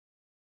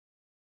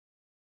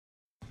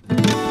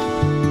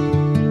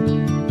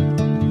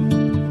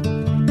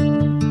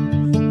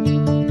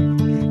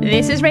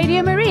This is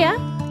Radio Maria,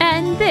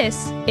 and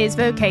this is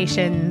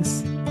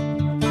Vocations.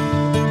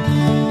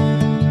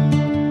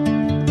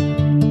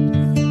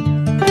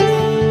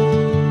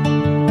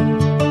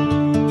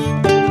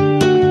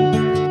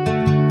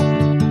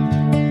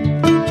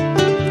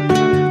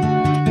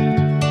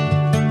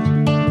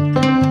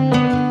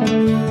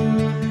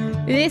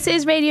 This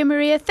is Radio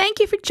Maria. Thank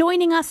you for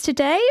joining us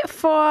today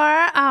for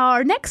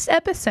our next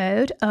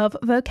episode of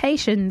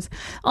Vocations.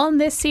 On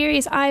this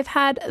series, I've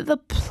had the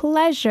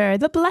pleasure,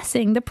 the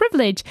blessing, the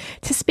privilege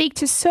to speak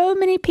to so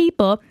many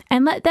people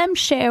and let them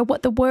share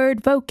what the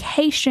word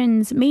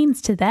vocations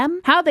means to them,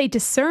 how they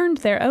discerned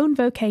their own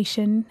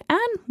vocation,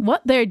 and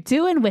what they're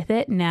doing with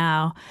it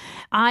now.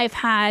 I've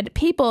had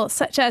people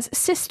such as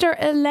Sister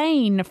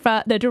Elaine,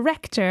 the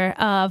director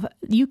of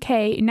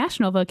UK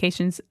National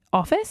Vocations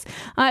Office.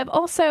 I've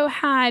also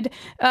had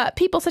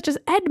people such as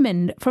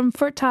Edmund from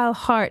Fertile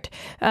Heart,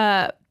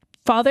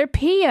 Father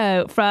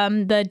Pio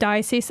from the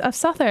Diocese of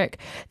Southwark,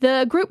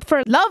 the group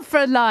for Love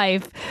for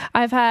Life.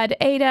 I've had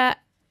Ada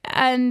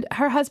and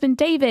her husband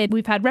David.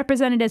 We've had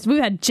representatives.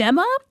 We've had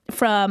Gemma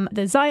from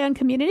the Zion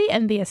community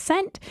and the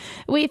Ascent.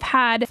 We've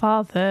had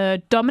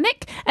Father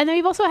Dominic, and then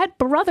we've also had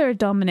Brother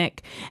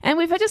Dominic. And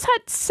we've just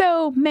had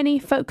so many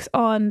folks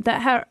on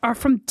that are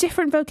from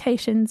different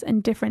vocations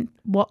and different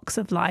walks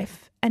of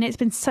life. And it's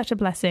been such a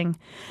blessing.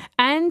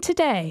 And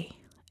today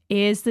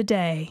is the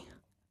day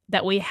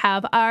that we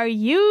have our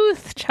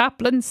youth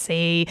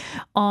chaplaincy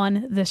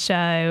on the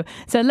show.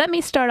 So let me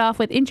start off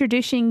with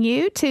introducing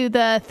you to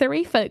the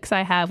three folks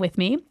I have with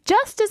me.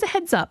 Just as a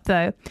heads up,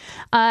 though,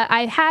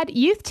 I had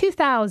Youth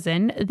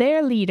 2000,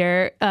 their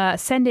leader,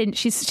 send in.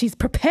 She's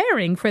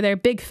preparing for their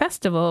big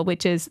festival,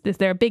 which is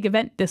their big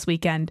event this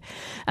weekend.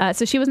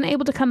 So she wasn't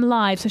able to come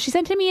live. So she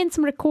sent me in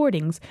some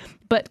recordings.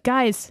 But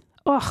guys,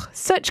 oh,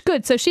 such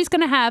good. So she's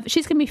going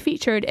to be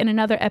featured in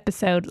another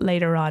episode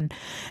later on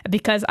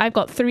because I've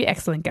got three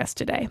excellent guests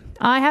today.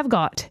 I have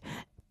got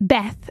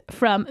Beth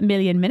from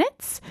Million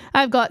Minutes.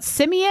 I've got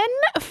Simeon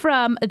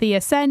from The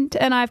Ascent,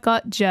 and I've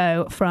got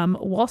Joe from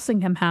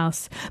Walsingham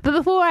House. But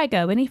before I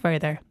go any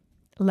further,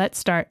 let's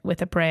start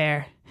with a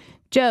prayer.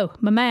 Joe,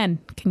 my man,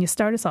 can you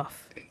start us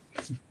off?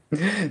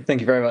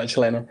 Thank you very much,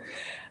 Helena.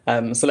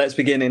 So let's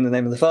begin in the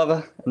name of the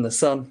Father, and the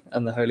Son,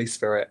 and the Holy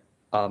Spirit.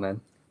 Amen.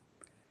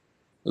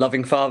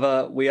 Loving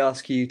Father, we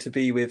ask you to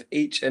be with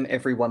each and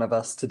every one of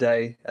us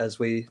today as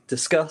we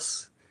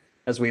discuss,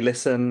 as we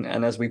listen,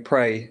 and as we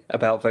pray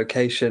about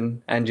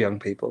vocation and young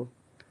people.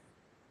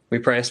 We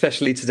pray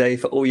especially today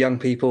for all young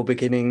people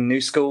beginning new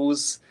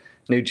schools,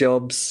 new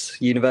jobs,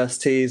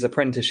 universities,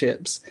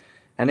 apprenticeships,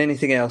 and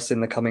anything else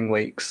in the coming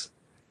weeks,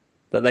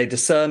 that they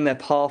discern their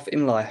path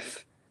in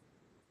life,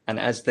 and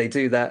as they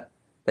do that,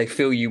 they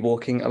feel you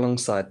walking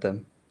alongside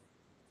them.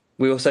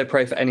 We also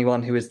pray for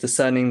anyone who is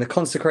discerning the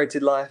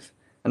consecrated life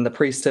and the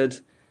priesthood.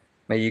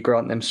 May you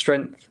grant them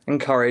strength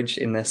and courage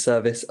in their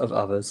service of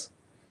others.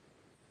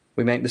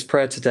 We make this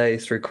prayer today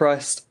through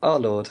Christ our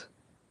Lord.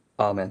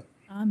 Amen.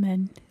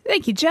 Amen.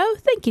 Thank you, Joe.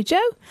 Thank you,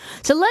 Joe.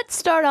 So let's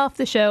start off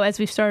the show as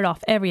we've started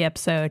off every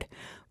episode.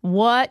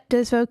 What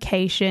does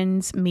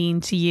vocations mean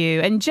to you?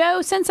 And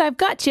Joe, since I've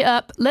got you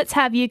up, let's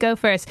have you go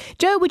first.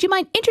 Joe, would you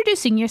mind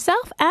introducing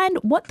yourself and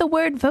what the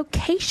word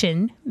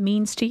vocation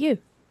means to you?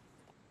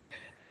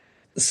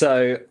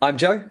 So I'm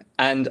Joe,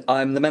 and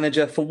I'm the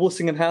manager for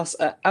Walsingham House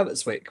at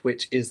Abbotswick,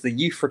 which is the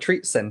youth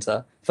retreat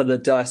centre for the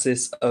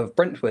Diocese of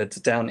Brentwood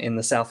down in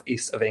the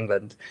southeast of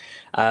England.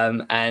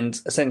 And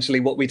essentially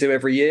what we do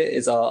every year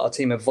is our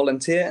team of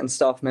volunteer and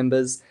staff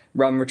members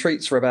run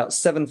retreats for about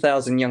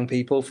 7,000 young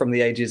people from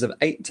the ages of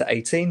 8 to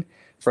 18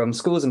 from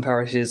schools and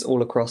parishes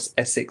all across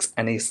Essex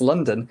and East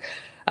London.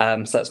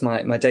 So that's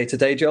my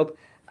day-to-day job.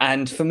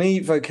 And for me,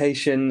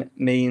 vocation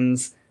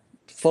means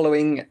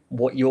following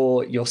what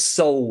your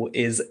soul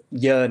is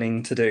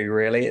yearning to do,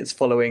 really. It's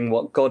following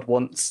what God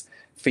wants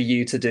for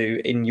you to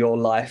do in your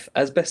life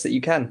as best that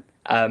you can.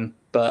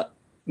 But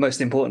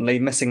most importantly,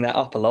 messing that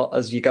up a lot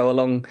as you go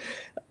along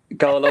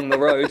the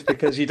road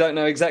because you don't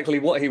know exactly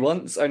what he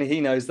wants, only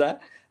he knows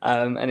that.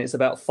 And it's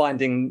about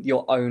finding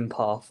your own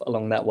path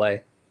along that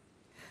way.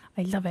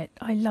 I love it.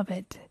 I love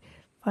it.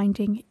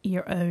 Finding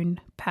your own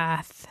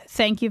path.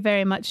 Thank you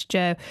very much,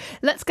 Joe.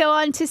 Let's go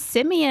on to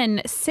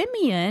Simeon.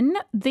 Simeon,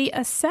 The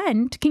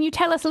Ascent. Can you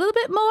tell us a little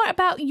bit more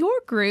about your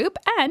group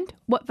and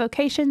what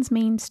vocations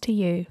means to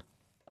you?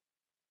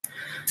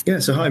 Yeah,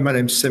 so hi, my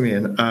name's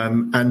Simeon.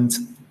 And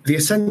The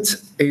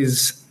Ascent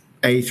is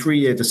a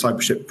 3-year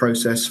discipleship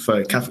process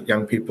for Catholic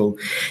young people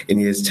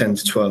in years 10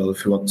 to 12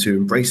 who want to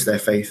embrace their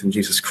faith in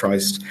Jesus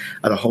Christ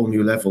at a whole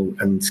new level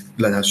and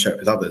learn how to share it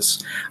with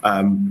others.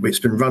 It's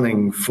been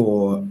running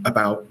for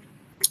about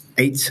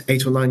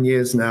 8 or 9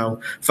 years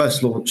now.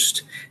 First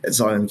launched at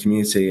Zion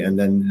Community and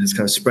then has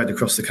kind of spread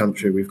across the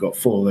country. We've got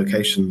 4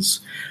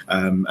 locations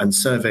and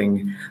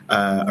serving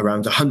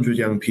around 100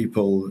 young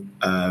people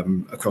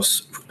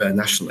across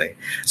nationally.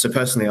 So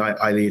personally,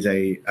 I lead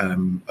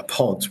a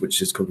pod,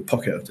 which is called the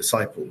Pocket of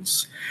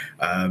Disciples,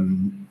 for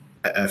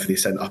the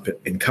Ascent up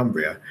in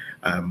Cumbria,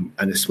 and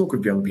a small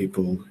group of young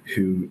people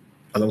who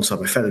alongside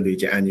my fellow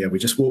leader, Anya, we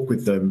just walk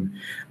with them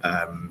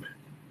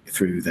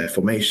through their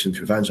formation,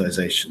 through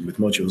evangelization, with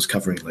modules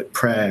covering like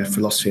prayer,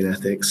 philosophy and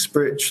ethics,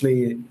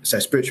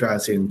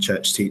 spirituality and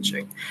church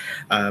teaching.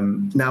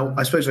 Now,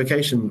 I suppose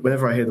vocation,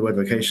 whenever I hear the word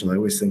vocation, I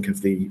always think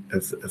of the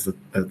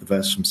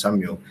verse from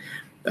Samuel,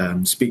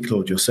 speak,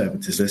 Lord, your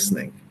servant is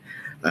listening.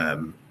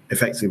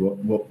 Effectively,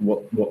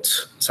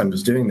 what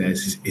Samuel's doing there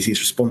is he's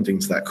responding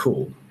to that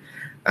call.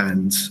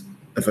 And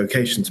a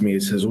vocation to me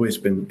has always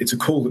been, it's a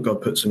call that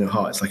God puts on your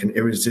heart. It's like an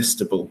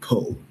irresistible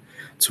pull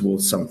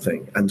towards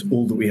something, and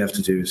all that we have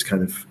to do is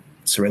kind of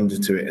surrender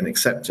to it and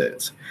accept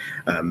it,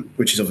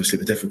 which is obviously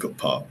the difficult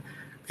part,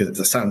 because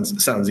it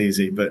sounds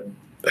easy, but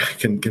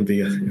can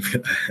be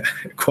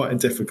quite a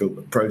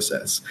difficult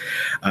process.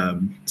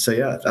 So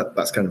yeah,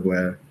 that's kind of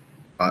where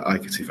I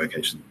could see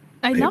vocation.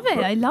 I love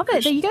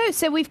it. There you go.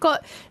 So we've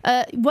got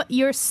what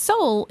your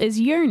soul is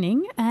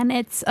yearning, and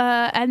it's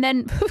and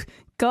then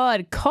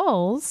God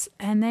calls,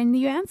 and then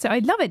you answer. I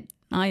love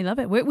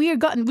it. We've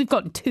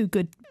gotten two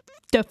good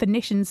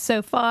definitions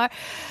so far.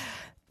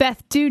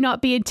 Beth, do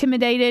not be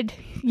intimidated.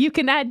 You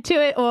can add to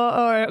it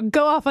or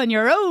go off on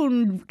your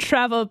own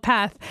travel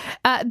path.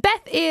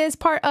 Beth is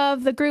part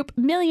of the group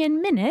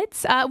Million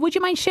Minutes. Would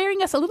you mind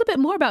sharing us a little bit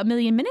more about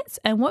Million Minutes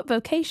and what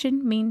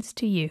vocation means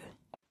to you?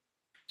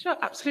 Sure,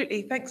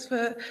 absolutely. Thanks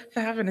for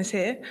having us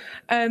here.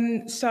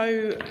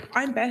 So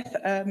I'm Beth,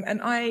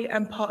 and I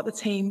am part of the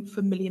team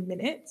for Million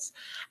Minutes.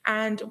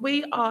 And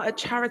we are a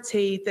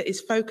charity that is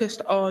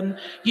focused on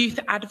youth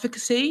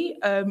advocacy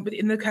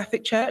within the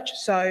Catholic Church.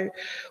 So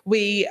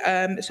we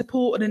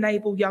support and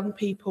enable young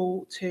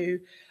people to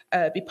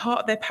be part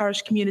of their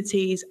parish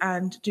communities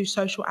and do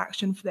social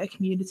action for their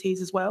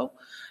communities as well.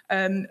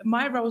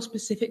 My role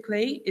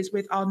specifically is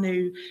with our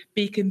new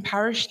Beacon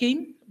Parish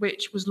scheme,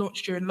 which was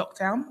launched during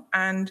lockdown.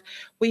 And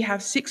we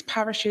have 6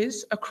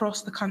 parishes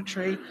across the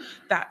country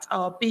that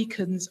are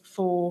beacons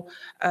for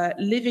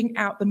living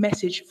out the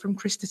message from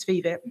Christus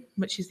Vivit,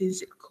 which is the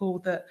encyclical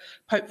that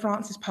Pope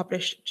Francis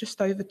published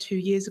just over 2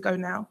 years ago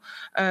now.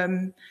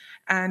 And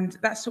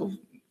that's sort of,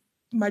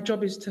 my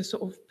job is to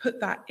sort of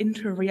put that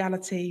into a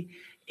reality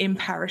in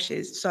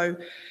parishes. So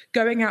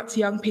going out to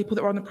young people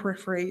that are on the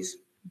peripheries,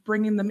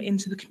 bringing them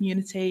into the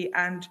community,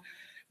 and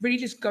really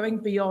just going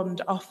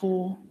beyond our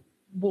 4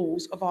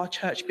 walls of our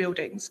church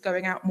buildings,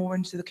 going out more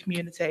into the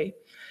community.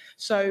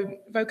 So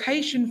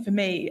vocation for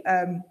me,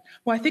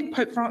 I think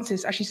Pope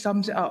Francis actually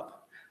sums it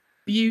up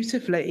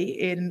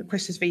beautifully in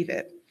Christus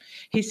Vivit.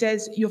 He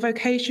says, your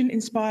vocation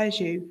inspires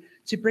you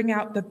to bring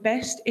out the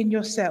best in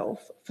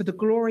yourself for the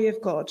glory of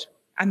God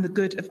and the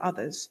good of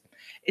others.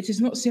 It is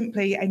not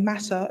simply a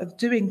matter of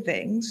doing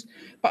things,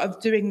 but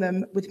of doing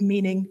them with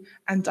meaning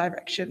and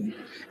direction.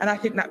 And I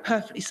think that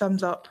perfectly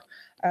sums up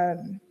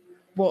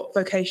what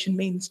vocation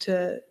means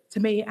to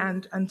me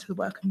and to the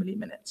work of Million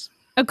Minutes.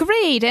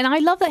 Agreed. And I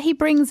love that he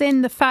brings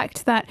in the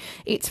fact that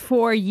it's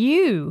for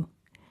you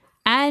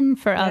and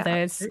for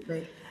others.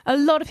 Absolutely. A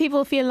lot of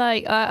people feel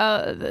like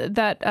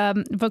that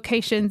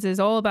vocations is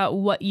all about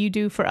what you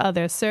do for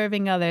others,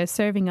 serving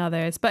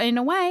others. But in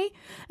a way,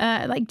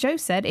 like Joe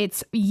said,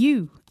 it's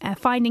you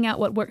finding out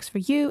what works for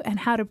you and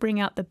how to bring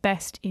out the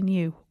best in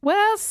you.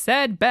 Well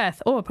said,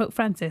 Beth, or Pope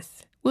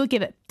Francis. We'll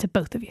give it to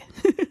both of you.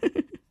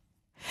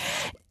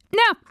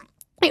 Now,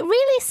 it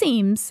really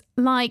seems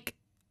like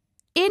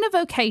in a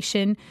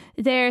vocation,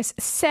 there's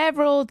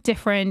several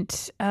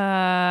different,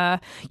 when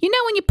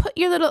you put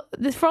your little,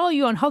 for all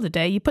you on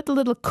holiday, you put the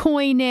little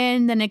coin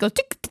in, then it goes,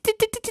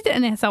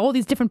 and it has all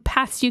these different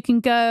paths you can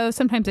go.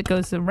 Sometimes it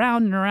goes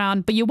around and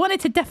around, but you want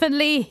it to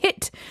definitely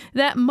hit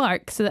that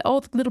mark so that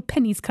all the little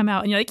pennies come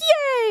out and you're like,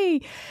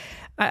 yay!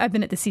 I've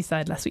been at the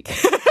seaside last week.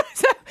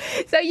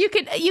 so you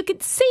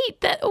could see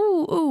that,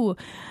 ooh.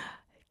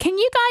 Can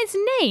you guys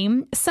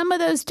name some of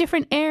those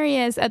different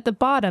areas at the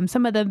bottom,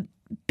 some of the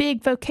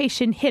big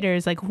vocation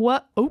hitters? Like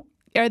what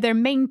are their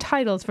main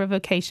titles for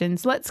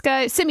vocations? Let's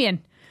go.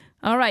 Simeon.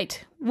 All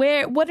right.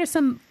 What are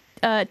some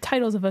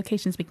titles of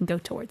vocations we can go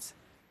towards?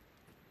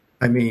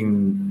 I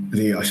mean,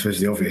 I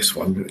suppose the obvious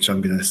one, which I'm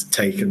going to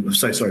take, and I'm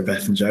so sorry,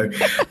 Beth and Joe,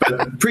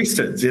 but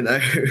priesthoods,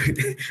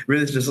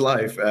 religious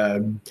life,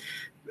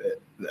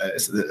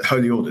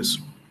 holy orders.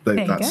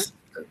 That's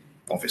the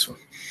obvious one.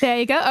 There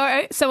you go. All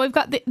right. So we've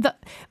got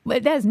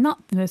there's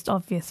not the most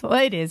obvious one.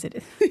 Well, it is.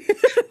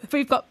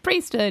 We've got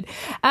priesthood.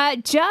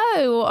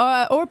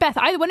 Joe or Beth,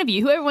 either one of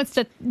you, whoever wants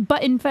to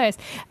butt in first.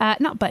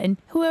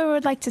 Whoever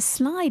would like to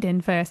slide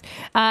in first.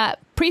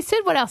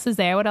 Priesthood, what else is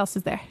there?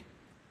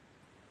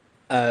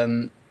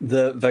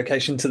 The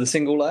vocation to the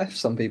single life.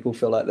 Some people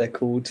feel like they're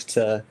called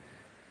to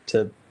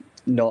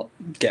not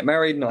get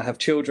married, not have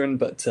children,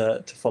 but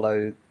to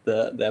follow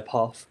their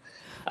path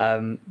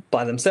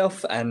by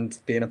themselves and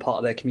being a part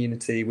of their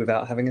community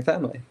without having a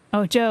family.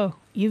 Oh, Joe,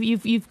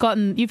 you've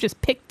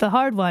just picked the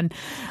hard one.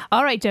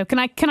 All right, Joe, can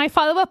I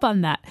follow up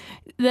on that?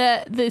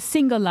 The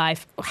single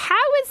life.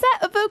 How is that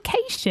a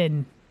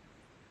vocation?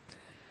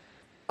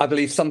 I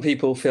believe some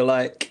people feel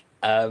like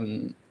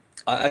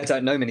I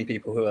don't know many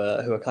people who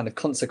are kind of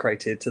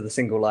consecrated to the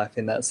single life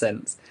in that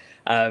sense.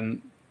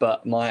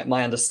 but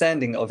my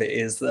understanding of it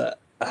is that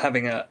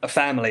having a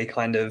family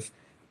kind of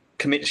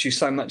commits you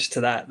so much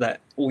to that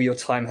all your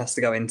time has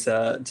to go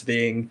into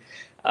being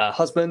a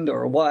husband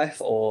or a wife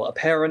or a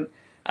parent,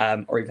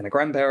 or even a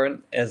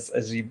grandparent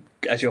as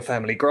your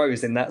family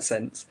grows in that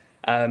sense.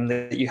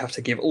 That you have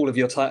to give all of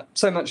your time,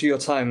 so much of your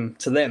time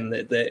to them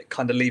that it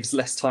kind of leaves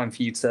less time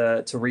for you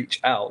to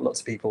reach out. Lots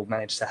of people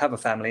manage to have a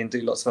family and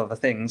do lots of other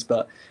things,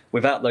 but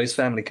without those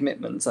family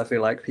commitments, I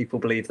feel like people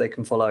believe they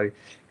can follow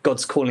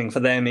God's calling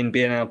for them in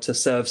being able to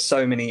serve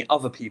so many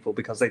other people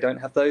because they don't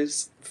have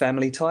those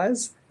family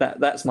ties.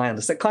 That's my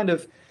understanding.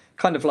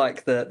 Kind of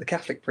like the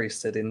Catholic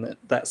priesthood in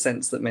that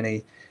sense that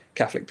many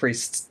Catholic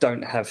priests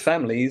don't have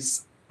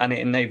families, and it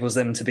enables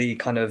them to be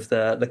kind of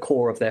the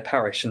core of their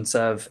parish and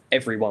serve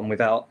everyone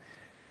without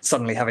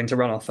suddenly having to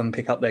run off and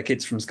pick up their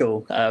kids from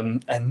school.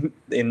 And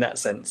in that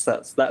sense,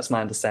 that's my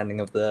understanding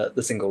of the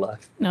single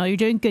life. No, you're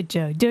doing good,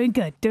 Joe. Doing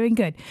good.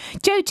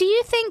 Joe, do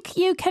you think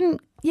you can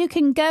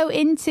go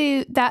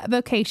into that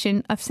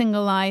vocation of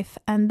single life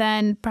and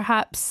then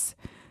perhaps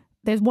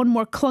there's one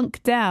more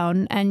clunk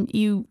down and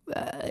you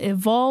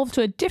evolve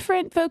to a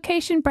different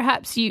vocation?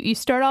 Perhaps you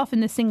start off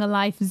in the single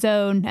life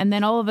zone and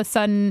then all of a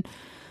sudden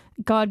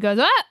God goes,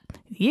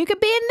 you could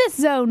be in this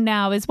zone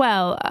now as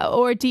well.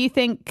 Or do you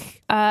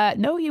think,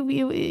 no,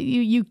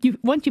 you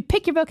once you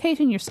pick your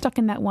vocation, you're stuck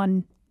in that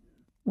one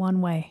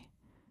way?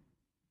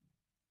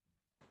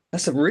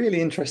 That's a really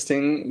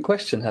interesting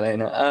question,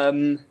 Helena.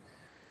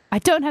 I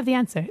don't have the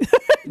answer.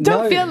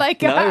 Don't feel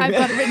like I've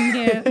got it written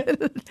here.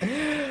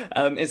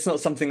 It's not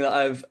something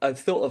that I've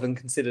thought of and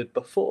considered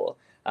before.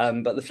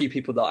 But the few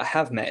people that I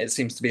have met, it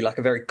seems to be like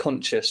a very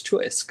conscious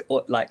choice,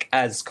 or like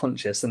as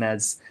conscious and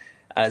as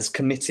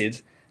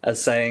committed as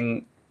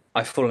saying,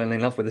 I've fallen in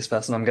love with this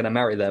person, I'm going to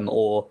marry them,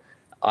 or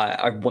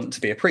I want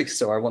to be a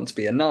priest, or I want to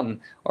be a nun,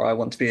 or I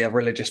want to be a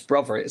religious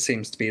brother. It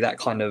seems to be that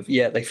kind of,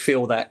 they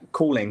feel that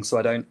calling. So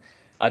I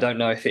don't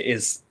know if it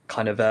is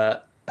kind of I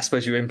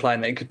suppose you're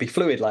implying that it could be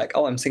fluid, like,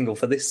 I'm single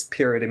for this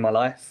period in my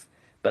life,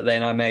 but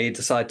then I may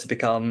decide to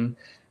become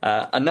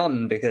a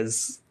nun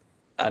because,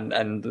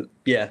 and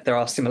there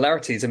are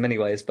similarities in many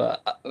ways,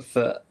 but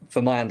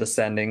for my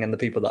understanding and the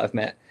people that I've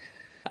met,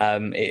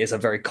 it is a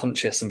very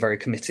conscious and very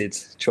committed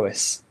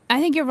choice. I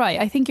think you're right.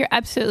 I think you're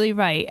absolutely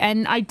right.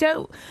 And I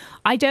don't,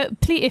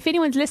 please, if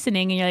anyone's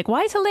listening and you're like,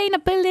 why is Helena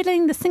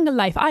belittling the single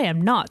life? I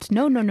am not.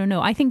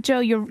 No. I think, Joe,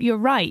 you're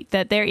right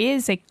that there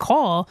is a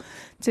call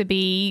to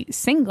be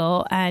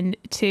single and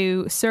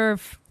to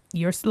serve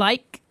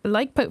like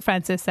Pope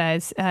Francis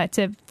says,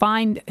 to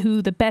find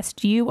who the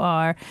best you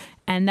are,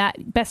 and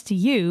that best to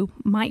you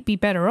might be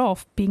better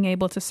off being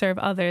able to serve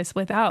others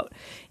without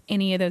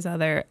any of those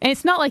other. And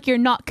it's not like you're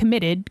not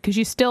committed because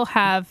you still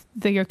have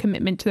your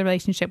commitment to the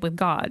relationship with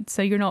God.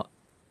 So you're not.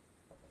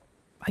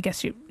 I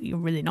guess you're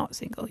really not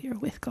single. You're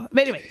with God.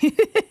 But anyway,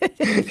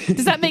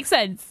 does that make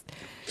sense?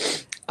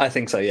 I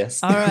think so.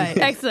 Yes. All right.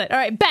 Excellent. All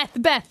right,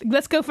 Beth.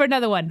 Let's go for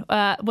another one.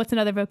 What's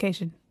another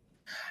vocation?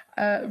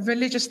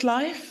 Religious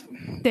life.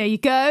 There you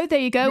go.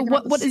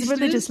 What is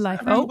religious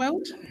life? The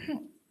world.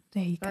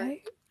 There you go.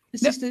 The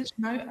sisters,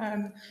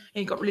 and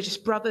you've got religious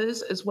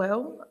brothers as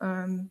well,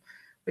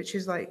 which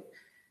is like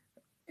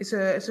it's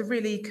a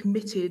really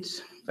committed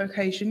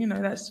vocation.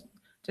 That's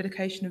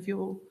dedication of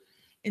your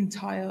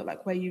entire,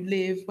 like, where you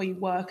live, where you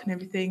work, and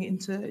everything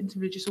into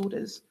religious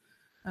orders.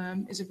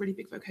 Is a really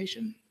big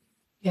vocation.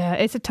 Yeah,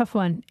 it's a tough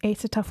one.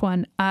 It's not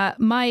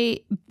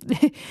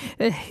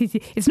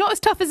as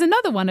tough as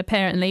another one,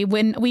 apparently.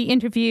 When we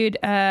interviewed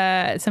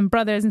some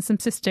brothers and some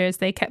sisters,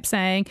 they kept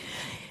saying,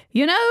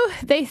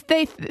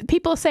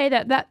 people say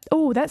that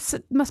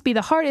must be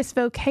the hardest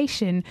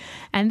vocation.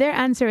 And their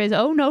answer is,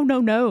 oh,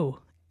 no.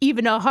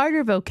 Even a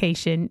harder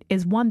vocation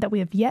is one that we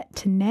have yet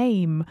to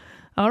name.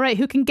 All right,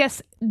 who can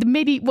guess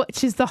maybe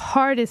which is the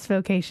hardest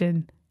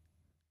vocation?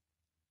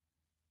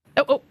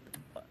 Oh.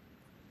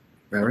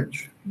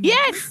 Marriage?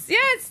 Yes. Ding,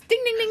 ding,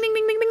 ding, ding,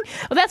 ding, ding, ding.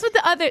 Well,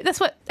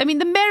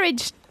 the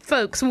marriage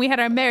folks, when we had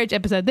our marriage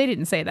episode, they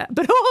didn't say that.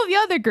 But all the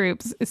other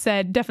groups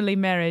said definitely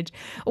marriage.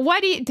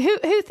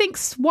 Who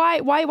thinks,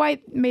 why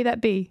may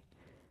that be?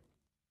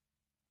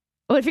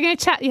 Well, if you're going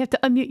to chat, you have to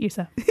unmute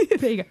yourself.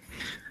 There you go.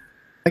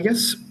 I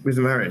guess with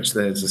marriage,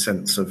 there's a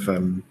sense of,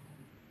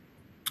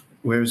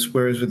 whereas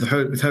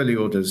with holy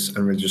orders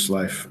and religious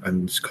life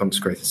and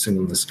consecrated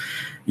singleness,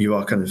 you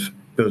are kind of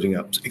building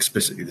up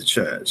explicitly the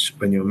church.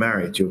 When you're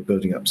married, you're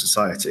building up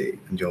society,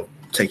 and you're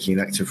taking an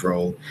active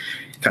role,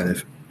 kind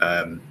of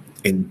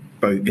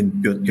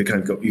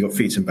you got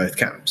feet in both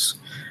camps,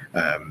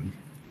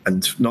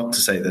 and not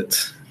to say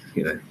that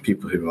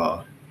people who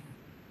are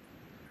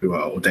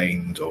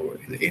ordained or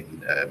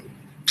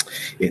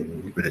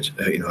in religion,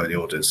 in holy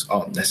orders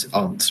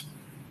aren't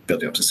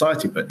building up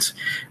society, but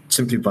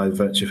simply by the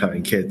virtue of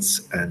having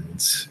kids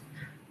and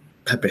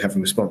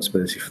having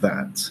responsibility for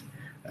that.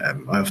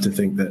 I often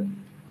think that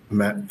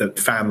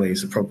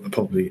families are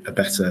probably a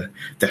better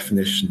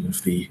definition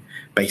of the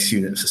base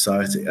unit of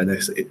society. I know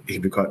it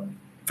can be quite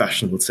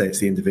fashionable to say it's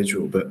the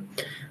individual, but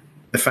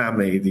the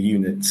family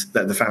unit,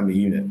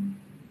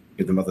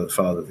 the mother, the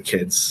father, the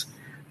kids,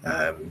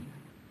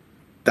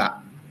 that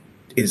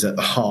is at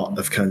the heart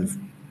of kind of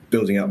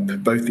building up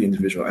both the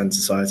individual and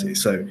society.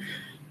 So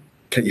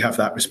can you have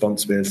that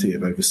responsibility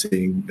of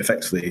overseeing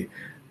effectively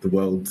the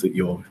world that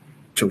your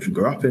children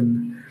grow up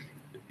in?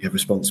 You have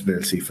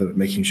responsibility for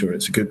making sure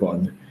it's a good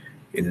one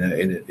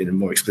in a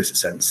more explicit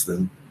sense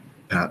than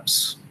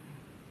perhaps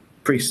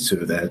priests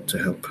who are there to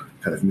help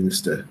kind of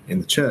minister in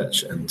the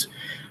church, and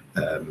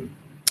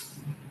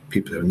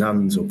people who are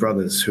nuns or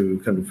brothers who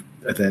kind of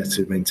are there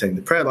to maintain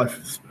the prayer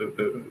life,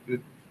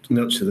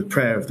 nurture the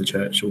prayer of the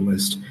church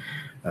almost.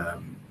 I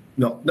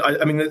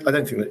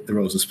don't think that the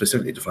roles are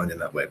specifically defined in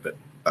that way, but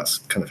that's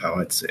kind of how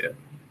I'd see it.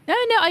 No,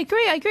 I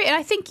agree. And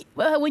I think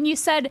when you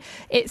said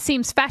it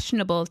seems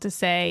fashionable to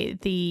say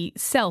the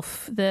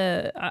self,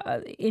 the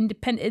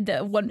independent,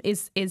 the one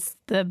is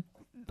the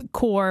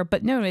core,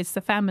 but no, it's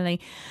the family.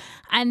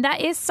 And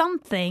that is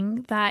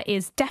something that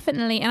is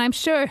definitely, and I'm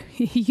sure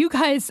you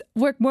guys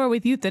work more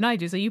with youth than I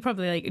do, so you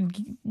probably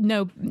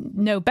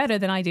know better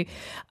than I do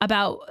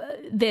about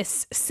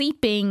this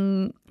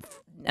seeping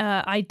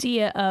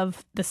idea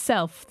of the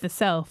self.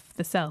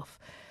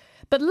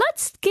 But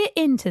let's get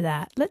into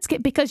that.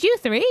 Because you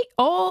three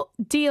all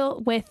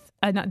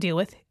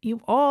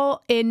you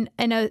all in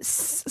a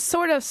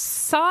sort of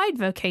side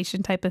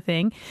vocation type of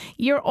thing.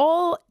 You're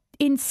all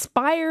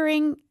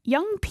inspiring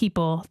young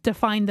people to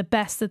find the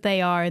best that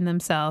they are in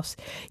themselves.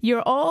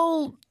 You're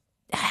all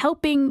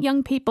helping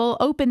young people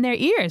open their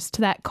ears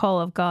to that call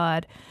of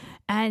God.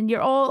 And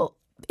you're all,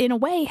 in a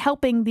way,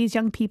 helping these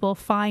young people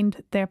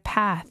find their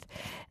path.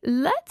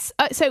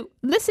 So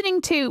listening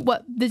to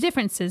what the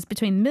differences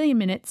between Million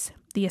Minutes,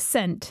 The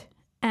Ascent,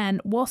 and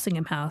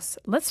Walsingham House.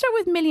 Let's start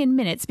with Million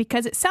Minutes,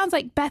 because it sounds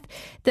like, Beth,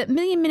 that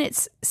Million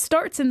Minutes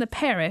starts in the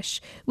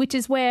parish, which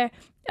is where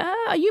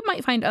you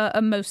might find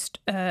most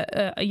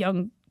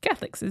young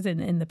Catholics is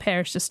in the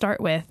parish to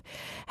start with.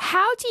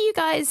 How do you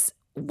guys?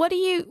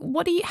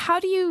 How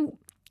do you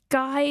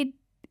guide?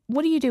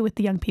 What do you do with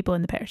the young people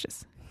in the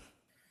parishes?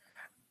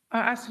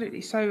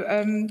 Absolutely.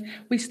 So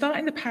we start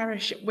in the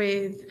parish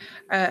with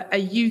a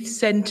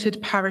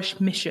youth-centred parish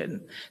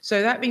mission.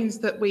 So that means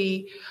that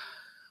we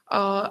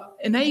are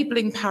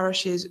enabling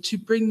parishes to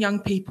bring young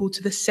people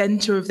to the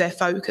centre of their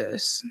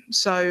focus.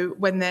 So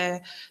when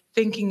they're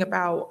thinking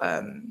about,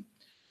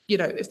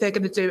 if they're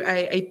going to do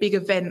a big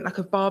event like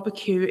a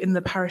barbecue in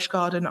the parish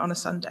garden on a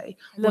Sunday,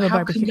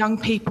 can young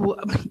people,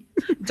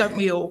 don't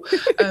we all,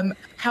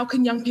 how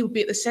can young people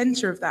be at the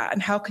centre of that,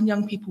 and how can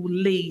young people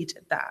lead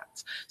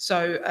that?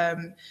 So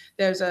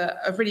there's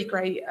a really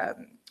great,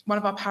 one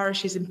of our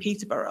parishes in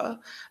Peterborough,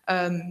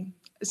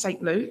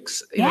 St.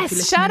 Luke's.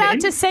 Yes, shout out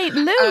to St.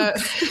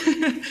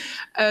 Luke's.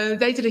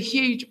 They did a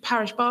huge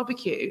parish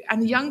barbecue,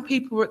 and the young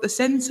people were at the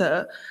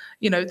centre.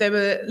 They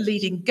were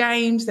leading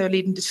games, they were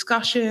leading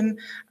discussion,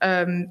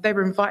 they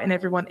were inviting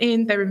everyone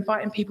in, they were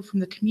inviting people from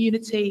the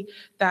community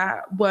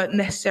that weren't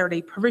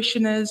necessarily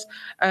parishioners,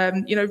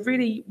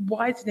 really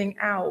widening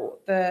out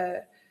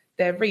their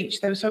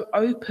reach. They were so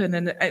open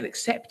and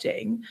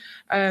accepting.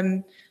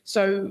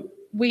 So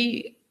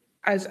we,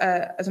 as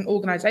an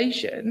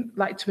organisation,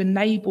 like to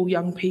enable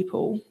young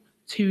people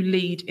to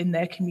lead in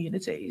their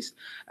communities,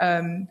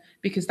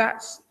 because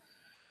that's,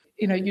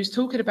 you was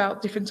talking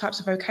about different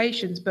types of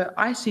vocations, but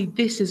I see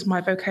this as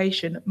my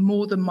vocation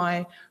more than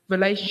my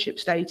relationship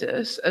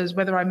status, as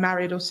whether I'm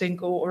married or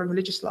single or in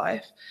religious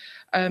life.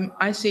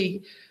 I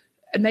see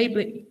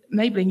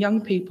enabling young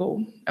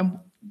people and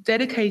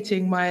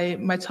dedicating my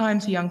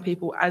time to young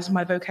people as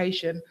my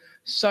vocation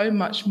so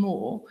much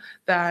more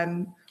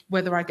than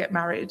whether I get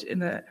married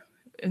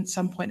in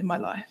some point in my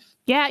life.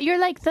 Yeah, you're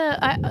like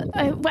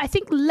I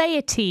think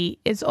laity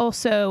is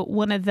also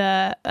one of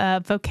the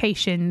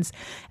vocations.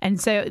 And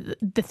so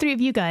the three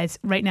of you guys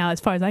right now, as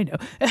far as I know,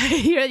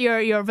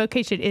 your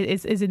vocation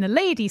is in the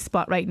laity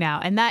spot right now.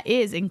 And that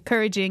is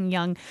encouraging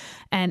young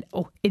and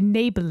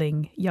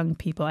enabling young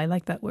people. I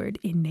like that word,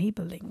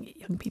 enabling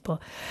young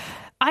people.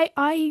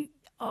 I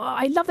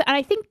love that. And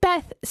I think,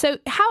 Beth, so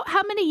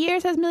how many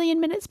years has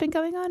Million Minutes been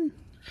going on?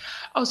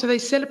 Oh, so they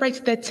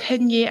celebrated their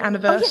 10-year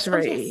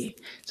anniversary. Oh,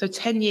 yes. So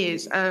 10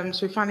 years. So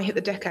we finally hit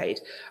the decade.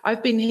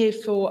 I've been here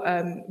for,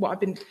 I've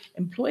been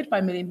employed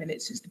by Million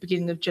Minutes since the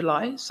beginning of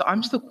July. So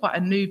I'm still quite a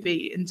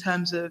newbie in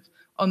terms of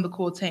on the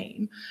core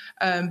team.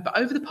 But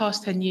over the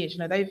past 10 years,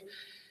 they've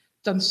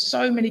done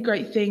so many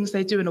great things.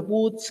 They do an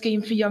award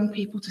scheme for young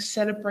people to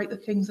celebrate the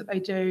things that they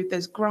do.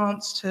 There's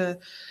grants to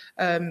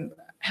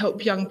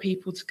help young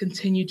people to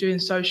continue doing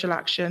social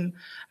action.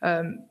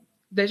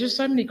 There's just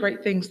so many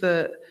great things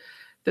that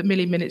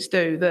Million Minutes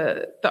do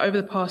that over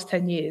the past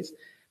 10 years.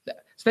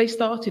 So they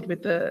started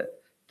with the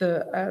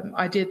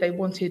idea they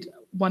wanted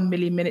 1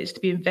 million minutes to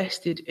be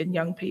invested in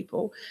young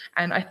people.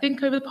 And I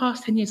think over the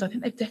past 10 years, I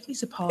think they've definitely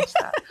surpassed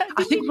that.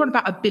 I think we're on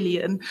about 1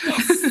 billion.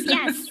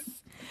 Yes.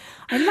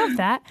 I love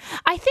that.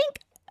 I think,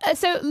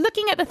 so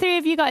looking at the three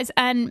of you guys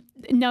and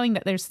knowing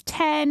that there's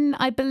 10,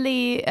 I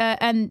believe,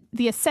 and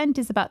the Ascent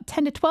is about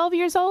 10 to 12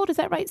 years old. Is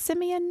that right,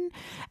 Simeon?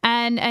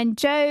 And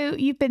Joe,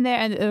 you've been there.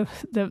 And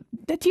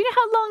do you know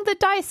how long the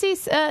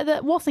diocese,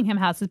 the Walsingham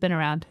House has been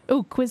around?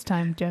 Oh, quiz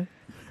time, Joe.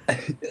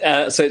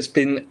 So it's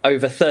been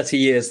over 30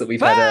 years that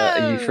we've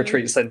had a youth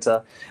retreat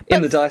centre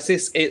in the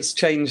diocese. It's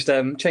changed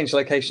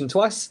location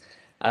twice.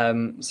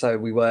 So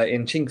we were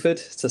in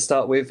Chingford to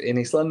start with in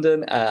East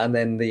London, and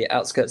then the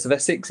outskirts of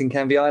Essex in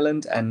Canvey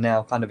Island, and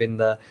now kind of in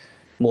the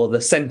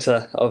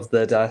centre of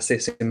the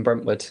diocese in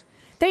Brentwood.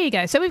 There you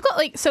go. So we've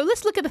got so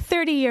let's look at the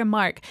 30-year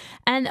mark.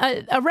 And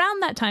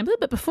around that time, a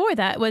little bit before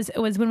that was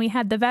when we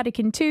had the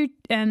Vatican II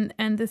and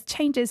the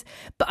changes.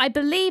 But I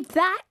believe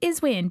that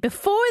is when,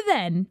 before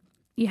then,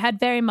 you had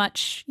very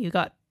much, you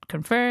got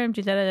confirmed,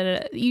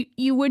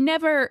 you were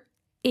never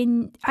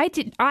in,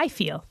 I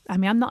feel, I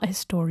mean, I'm not a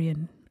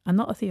historian, I'm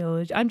not a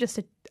theologian, I'm just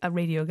a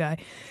radio guy.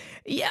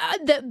 Yeah,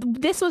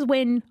 this was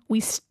when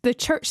the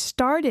church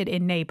started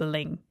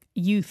enabling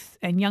youth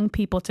and young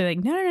people to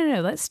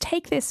no, let's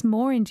take this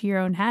more into your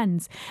own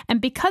hands. And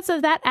because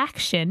of that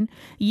action,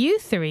 you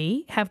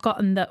three have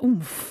gotten the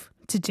oomph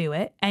to do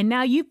it. And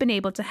now you've been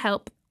able to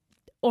help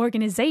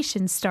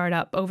organizations start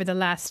up over the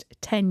last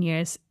 10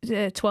 years,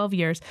 12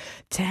 years,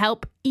 to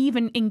help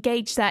even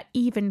engage that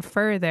even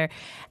further.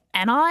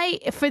 And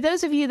for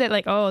those of you that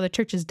the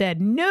church is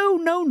dead,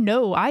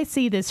 no, I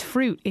see this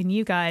fruit in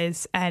you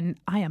guys and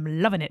I am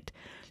loving it.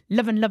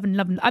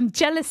 Loving. I'm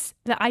jealous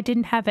that I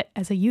didn't have it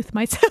as a youth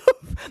myself.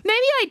 Maybe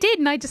I did,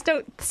 and I just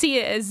don't see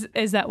it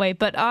as that way.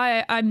 But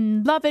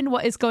I'm loving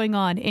what is going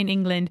on in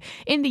England,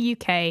 in the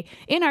UK,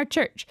 in our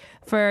church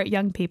for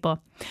young people.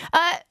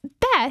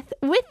 Beth,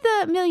 with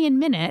the Million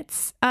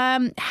Minutes,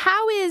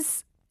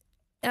 does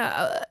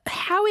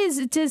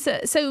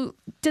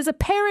a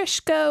parish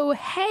go,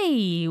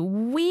 hey,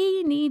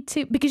 we need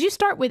to, because you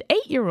start with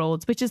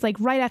 8-year-olds, which is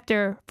right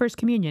after First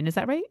Communion, is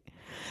that right?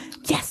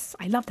 Yes,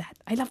 I love that.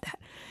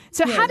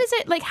 So yeah.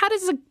 How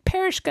does a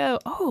parish go,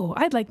 oh,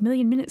 I'd like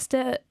Million Minutes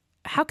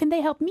how can they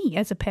help me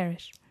as a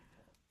parish?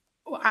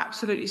 Well,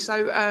 absolutely.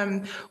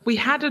 So we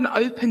had an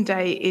open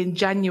day in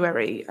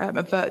January,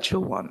 a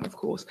virtual one, of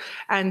course.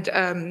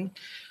 And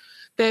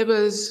there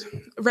was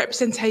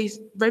representatives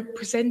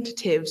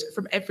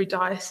from every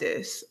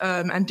diocese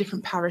and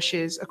different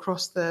parishes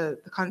across the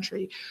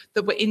country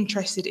that were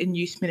interested in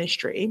youth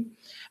ministry.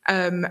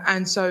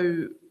 And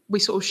so we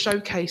sort of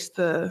showcased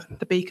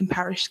the Beacon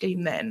Parish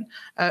scheme then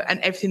and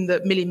everything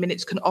that Million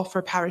Minutes can offer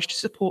a parish to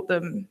support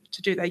them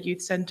to do their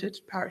youth-centred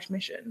parish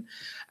mission.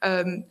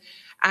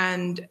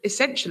 And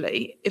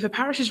essentially, if a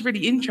parish is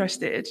really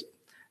interested,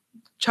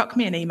 chuck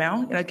me an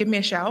email, give me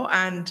a shout,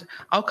 and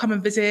I'll come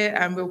and visit,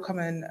 and we'll come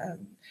and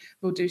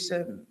we'll do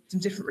some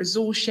different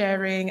resource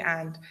sharing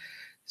and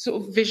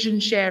sort of vision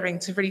sharing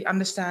to really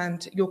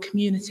understand your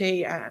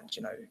community and,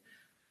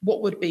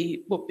 what would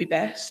be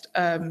best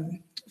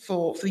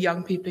for the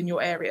young people in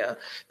your area,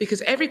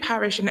 because every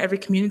parish and every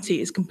community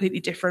is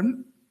completely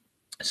different.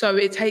 So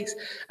it takes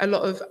a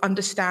lot of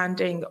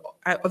understanding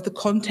of the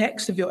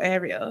context of your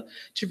area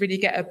to really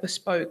get a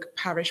bespoke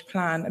parish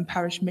plan and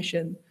parish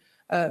mission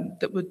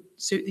that would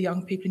suit the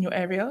young people in your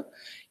area.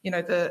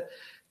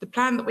 The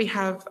plan that we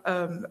have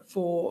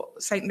for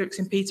St. Luke's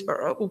in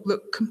Peterborough will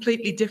look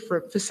completely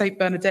different for St.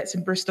 Bernadette's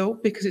in Bristol,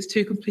 because it's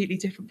two completely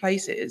different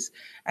places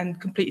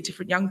and completely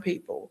different young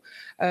people.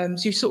 So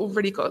you've sort of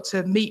really got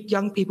to meet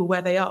young people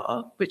where they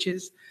are, which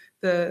is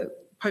the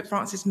Pope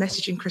Francis'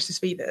 message in Christus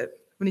Vivit.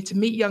 We need to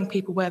meet young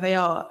people where they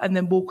are and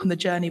then walk on the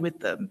journey with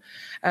them.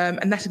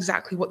 And that's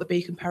exactly what the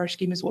Beacon Parish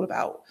Scheme is all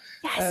about.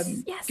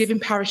 Yes. Giving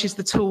parishes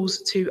the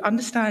tools to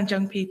understand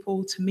young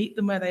people, to meet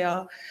them where they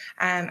are,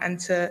 and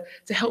to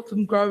help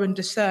them grow and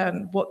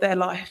discern what their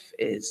life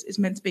is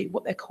meant to be,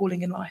 what their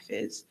calling in life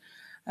is.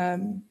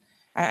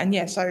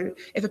 So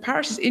if a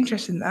parish is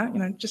interested in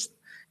that, just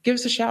give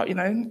us a shout,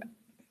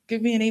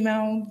 give me an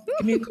email,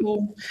 give me a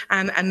call,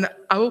 and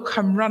I will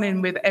come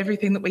running with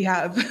everything that we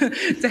have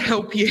to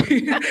help you.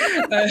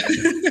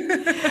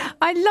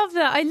 I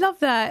love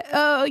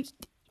that.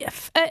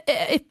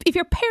 If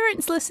your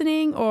parents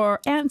listening,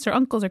 or aunts or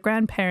uncles or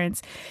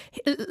grandparents,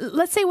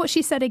 let's say what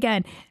she said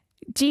again.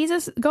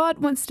 God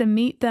wants to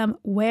meet them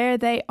where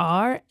they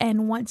are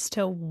and wants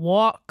to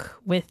walk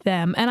with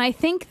them. And I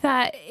think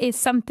that is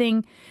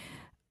something,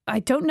 I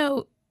don't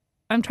know,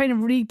 I'm trying to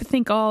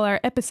rethink all our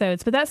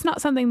episodes, but that's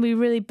not something we've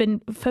really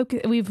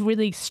we've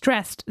really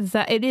stressed, is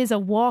that it is a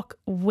walk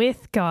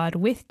with God,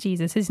 with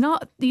Jesus. He's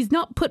not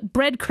put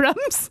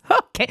breadcrumbs.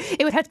 Okay,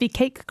 it would have to be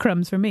cake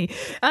crumbs for me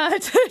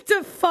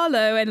to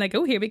follow and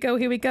here we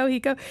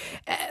go.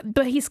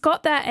 But he's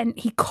got that, and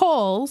he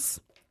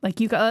calls.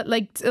 You got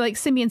like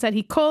Simeon said,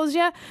 he calls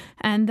you,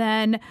 and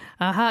then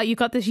you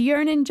got this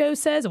yearning. Joe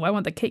says, "Oh, I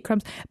want the cake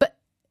crumbs," but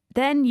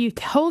then you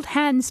hold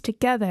hands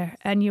together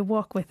and you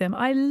walk with him.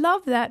 I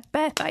love that,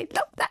 Beth. I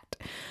love that.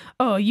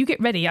 Oh, you get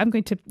ready. You're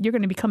going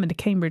to be coming to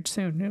Cambridge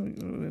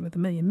soon with a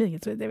million.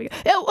 So there we go.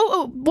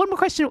 Oh, one more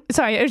question.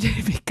 Sorry,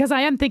 because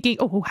I am thinking,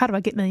 how do I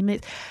get million?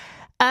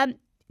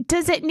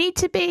 Does it need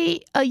to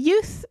be a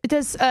youth?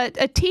 Does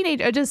a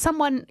teenager? Does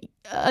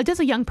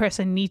a young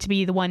person need to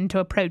be the one to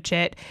approach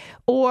it,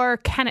 or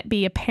can it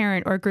be a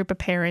parent or a group of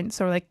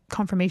parents or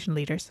confirmation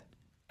leaders?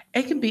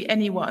 It can be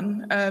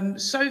anyone.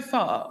 So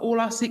far, all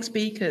our 6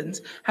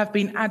 beacons have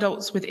been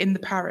adults within the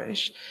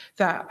parish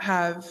that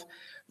have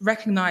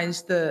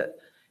recognised that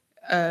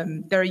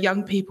there are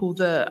young people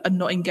that are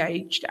not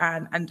engaged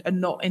and are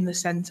not in the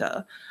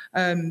centre.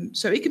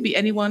 So it can be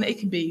anyone. It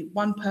can be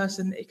one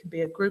person. It can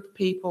be a group of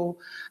people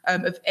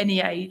of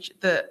any age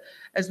that,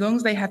 as long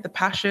as they have the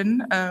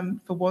passion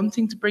for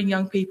wanting to bring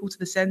young people to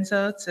the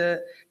centre,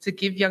 to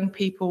give young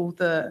people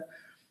the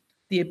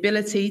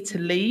ability to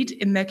lead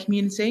in their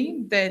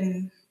community,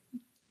 then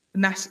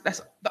that's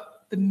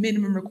the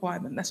minimum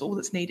requirement. That's all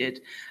that's needed.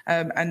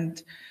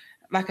 And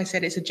like I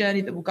said, it's a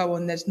journey that will go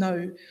on. There's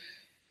no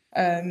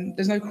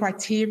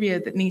criteria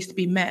that needs to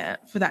be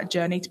met for that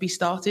journey to be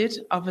started,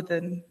 other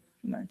than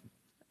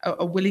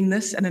a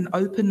willingness and an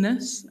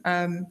openness.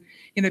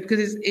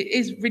 Because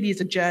it really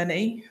is a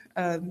journey.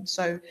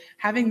 So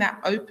having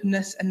that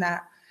openness and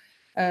that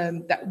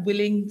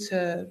willing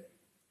to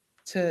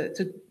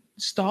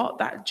start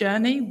that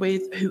journey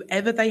with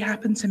whoever they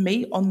happen to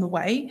meet on the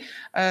way,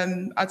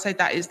 I'd say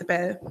that is the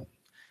bare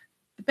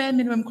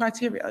minimum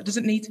criteria. It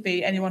doesn't need to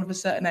be anyone of a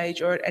certain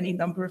age or any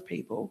number of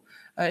people.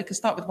 It can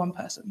start with one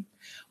person.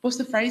 What's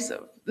the phrase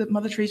that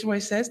Mother Teresa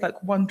always says? Like,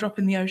 one drop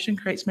in the ocean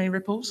creates many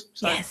ripples.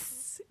 So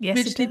Yes.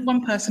 we just need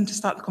one person to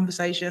start the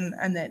conversation,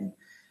 and then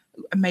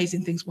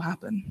amazing things will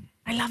happen.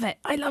 I love it.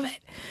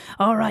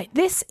 All right.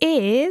 This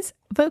is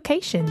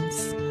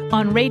Vocations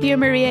on Radio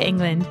Maria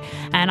England.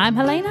 And I'm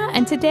Helena.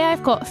 And today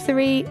I've got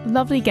 3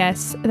 lovely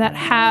guests that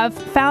have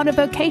found a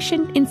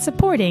vocation in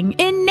supporting,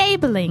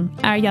 enabling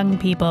our young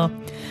people.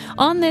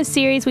 On this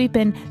series, we've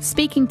been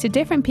speaking to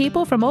different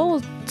people from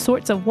all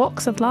sorts of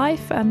walks of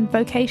life and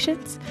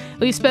vocations.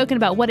 We've spoken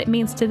about what it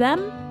means to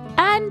them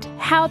and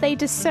how they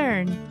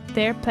discern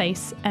their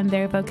place and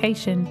their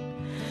vocation.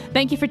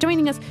 Thank you for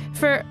joining us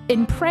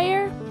in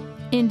prayer,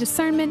 in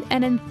discernment,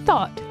 and in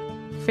thought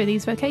for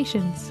these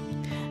vocations.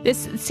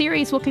 This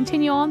series will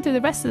continue on through the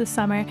rest of the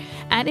summer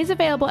and is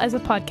available as a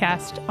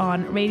podcast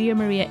on Radio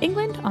Maria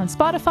England, on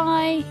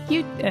Spotify,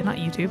 not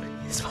YouTube,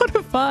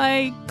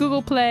 Spotify,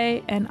 Google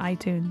Play, and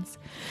iTunes.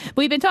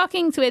 We've been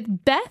talking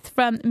with Beth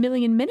from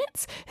Million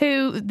Minutes,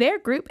 who their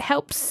group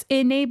helps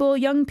enable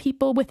young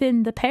people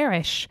within the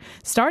parish,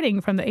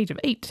 starting from the age of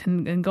 8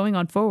 and going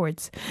on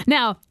forwards.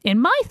 Now, in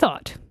my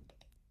thought,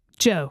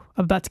 Joe,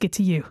 I'm about to get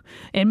to you.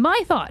 In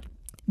my thought,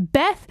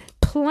 Beth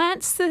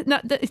plants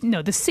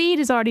the seed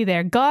is already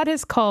there. God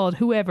has called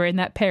whoever in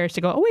that parish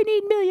to go, we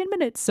need Million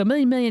Minutes. So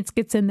Million Minutes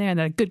gets in there and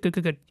they're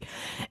good.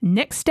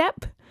 Next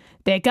step,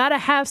 they got to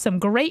have some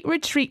great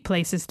retreat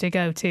places to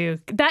go to.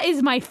 That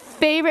is my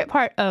favorite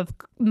part of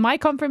my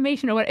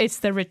confirmation. It's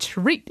the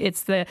retreat.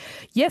 It's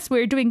yes,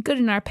 we're doing good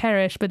in our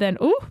parish, but then,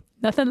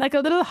 nothing like a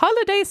little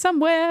holiday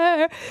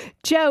somewhere.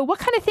 Joe, what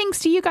kind of things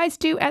do you guys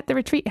do at the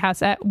retreat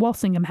house at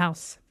Walsingham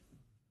House?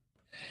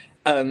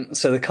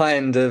 So the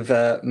kind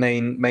of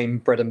main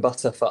bread and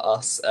butter for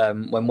us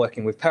when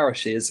working with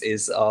parishes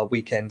is our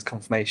weekend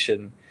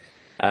confirmation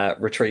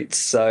retreats.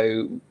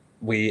 So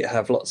we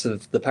have lots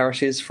of the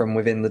parishes from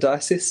within the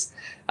diocese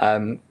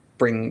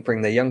bring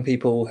their young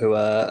people who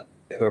are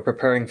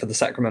preparing for the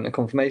sacrament of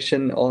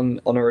confirmation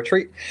on a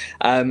retreat.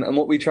 And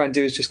what we try and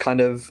do is just kind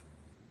of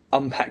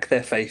unpack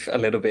their faith a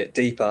little bit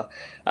deeper.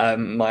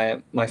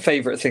 My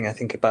favourite thing I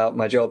think about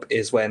my job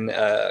is when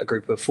a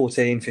group of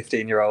 14,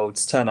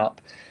 15-year-olds turn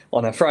up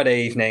on a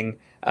Friday evening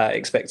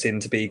expecting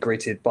to be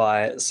greeted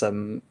by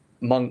some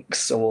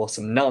monks or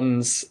some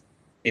nuns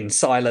in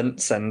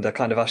silence and are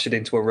kind of ushered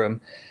into a room.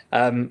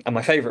 And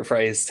my favourite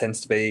phrase tends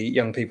to be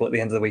young people at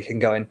the end of the weekend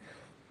going,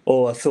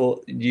 I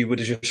thought you would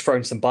have just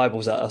thrown some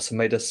Bibles at us and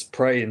made us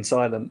pray in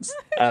silence.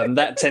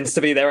 That tends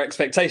to be their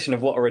expectation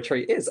of what a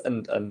retreat is.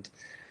 And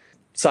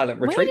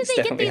silent retreats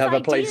definitely have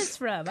a place.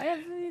 From?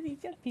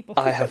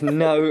 I have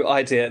no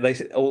idea.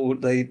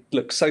 They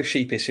look so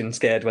sheepish and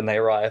scared when they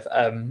arrive.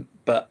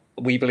 But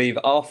we believe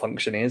our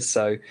function is,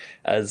 so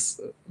as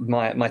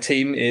my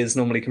team is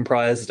normally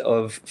comprised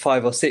of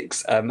 5 or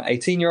 6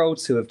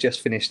 18-year-olds who have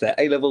just finished their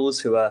A-levels,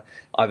 who are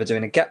either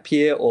doing a gap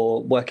year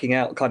or working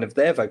out kind of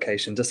their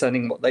vocation,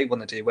 discerning what they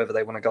want to do, whether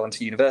they want to go on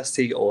to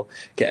university or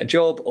get a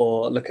job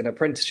or look at an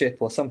apprenticeship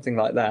or something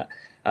like that.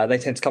 They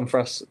tend to come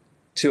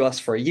to us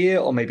for a year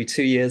or maybe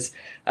 2 years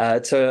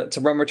to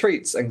run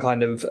retreats, and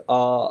kind of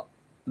are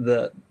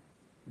the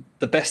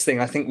best thing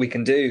I think we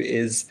can do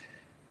is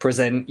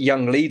present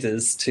young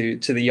leaders to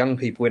the young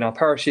people in our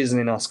parishes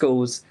and in our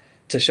schools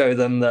to show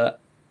them that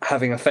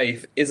having a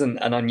faith isn't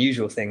an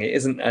unusual thing. It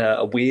isn't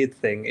a weird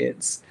thing.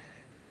 It's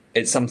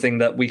something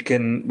that we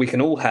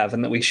can all have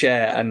and that we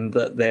share, and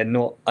that they're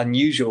not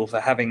unusual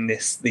for having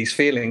these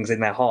feelings in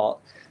their heart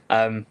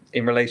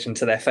in relation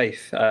to their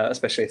faith,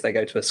 especially if they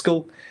go to a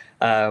school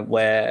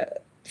where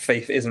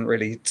faith isn't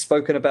really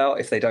spoken about,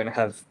 if they don't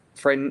have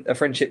a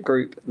friendship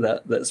group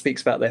that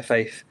speaks about their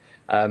faith,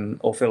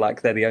 or feel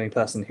like they're the only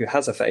person who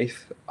has a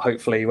faith.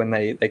 Hopefully when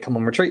they come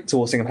on retreat to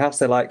Walsingham House,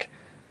 they're like,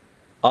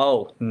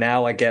 oh,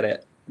 now I get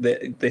it.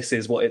 this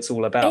is what it's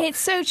all about. It's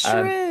so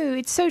true.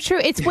 It's so true.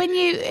 It's when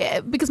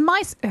you, because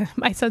my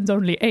son's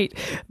only 8,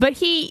 but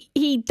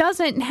he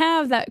doesn't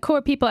have that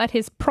core people at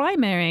his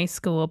primary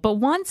school. But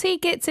once he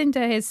gets into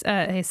his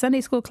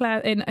Sunday school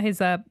class, in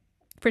his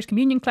First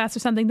Communion class or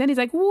something, then he's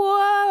like,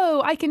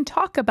 whoa, I can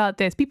talk about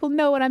this. People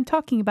know what I'm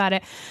talking about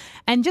it.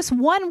 And just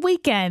one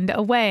weekend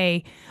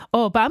away.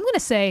 Oh, but I'm going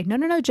to say,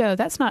 no, Joe,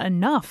 that's not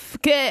enough.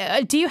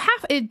 Do you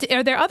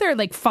are there other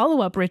like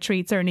follow-up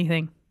retreats or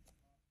anything?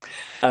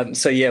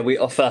 So we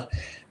offer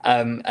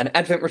an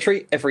Advent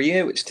retreat every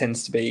year, which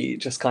tends to be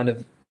just kind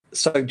of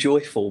so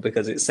joyful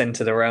because it's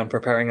centered around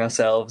preparing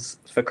ourselves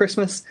for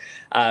Christmas.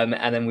 And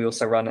then we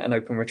also run an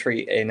open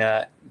retreat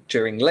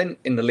during Lent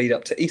in the lead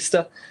up to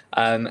Easter.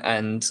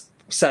 And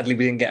sadly,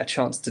 we didn't get a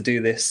chance to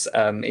do this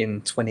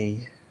in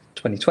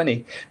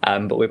 2020,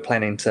 but we're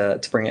planning to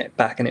bring it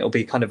back, and it'll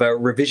be kind of a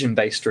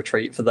revision-based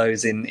retreat for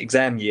those in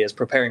exam years,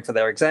 preparing for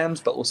their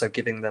exams, but also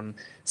giving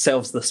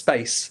themselves the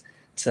space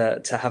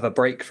to have a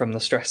break from the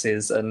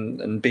stresses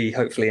and be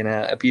hopefully in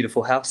a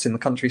beautiful house in the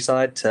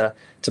countryside to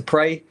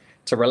pray,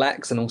 to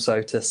relax, and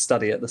also to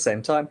study at the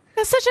same time.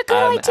 That's such a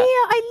good idea.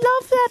 I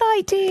love that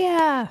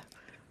idea.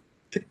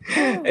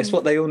 It's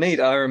what they all need.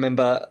 I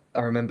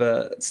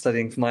remember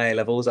studying for my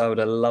A-levels. I would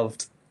have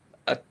loved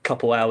a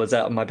couple hours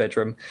out of my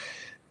bedroom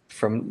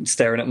from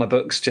staring at my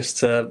books just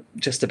to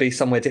be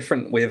somewhere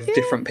different with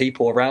different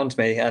people around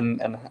me.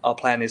 And our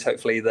plan is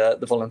hopefully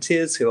the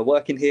volunteers who are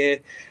working here,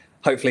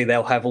 hopefully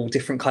they'll have all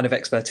different kind of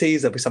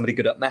expertise. There'll be somebody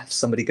good at maths,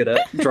 somebody good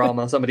at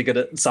drama, somebody good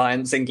at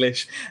science,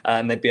 English,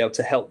 and they'd be able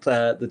to help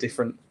the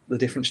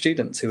different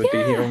students who would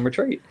be here on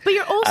retreat. But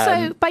you're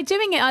also, by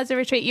doing it as a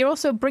retreat, you're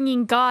also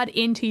bringing God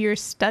into your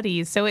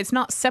studies. So it's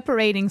not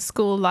separating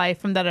school life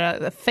from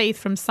that faith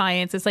from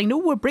science. It's like, no,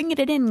 we're bringing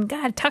it in.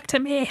 God, talk to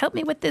me. Help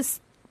me with this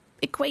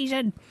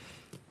equation.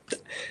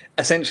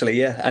 Essentially,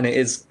 yeah. And it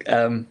is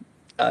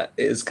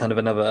kind of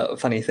another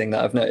funny thing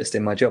that I've noticed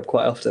in my job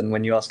quite often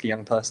when you ask a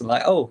young person,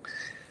 like,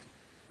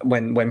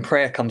 when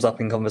prayer comes up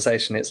in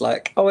conversation, it's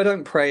like, I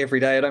don't pray every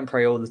day. I don't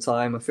pray all the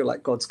time. I feel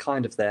like God's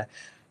kind of there.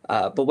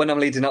 But when I'm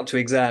leading up to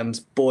exams,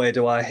 boy,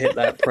 do I hit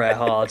that prayer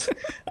hard.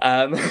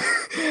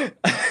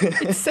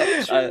 It's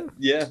so true.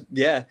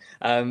 Yeah.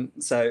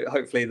 So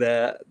hopefully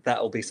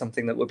that'll be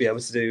something that we'll be able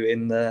to do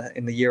in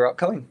the year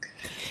upcoming.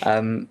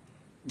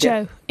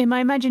 Joe, in my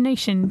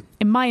imagination,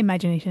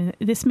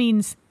 this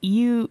means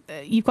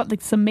you've got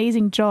this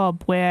amazing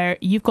job where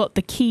you've got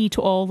the key to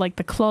all like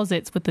the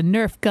closets with the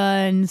Nerf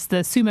guns,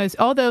 the sumos,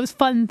 all those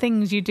fun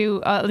things you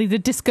do, the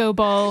disco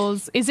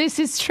balls. Is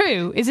this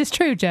true? Is this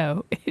true,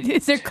 Joe?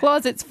 Is there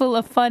closets full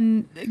of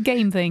fun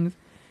game things?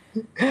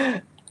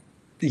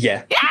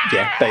 Yeah,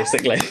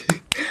 basically.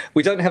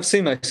 We don't have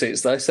sumo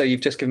suits, though, so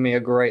you've just given me a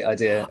great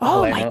idea.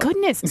 Oh, my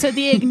goodness. So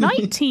the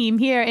Ignite team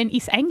here in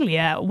East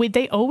Anglia,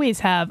 they always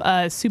have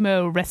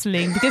sumo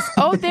wrestling because,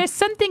 there's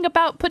something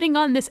about putting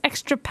on this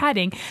extra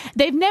padding.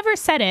 They've never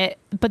said it,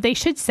 but they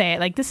should say it.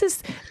 Like, this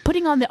is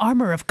putting on the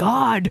armor of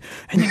God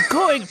and then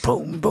going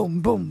boom,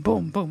 boom, boom,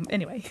 boom, boom.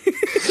 Anyway,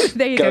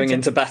 there you go. Going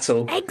into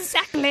battle.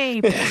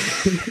 Exactly.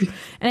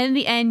 And in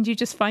the end, you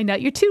just find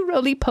out you're two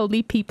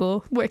roly-poly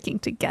people working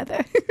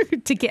together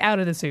to get out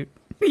of the suit.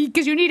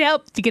 Because you need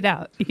help to get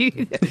out.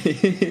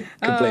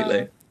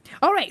 Completely.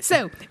 All right,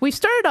 so we've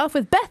started off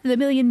with Beth the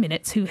Million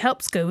Minutes, who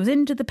goes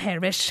into the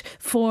parish,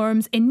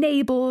 forms,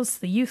 enables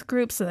the youth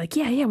groups. So like,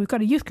 yeah, we've got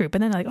a youth group.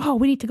 And then like,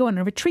 we need to go on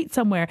a retreat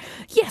somewhere.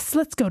 Yes,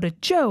 let's go to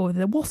Joe,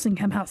 the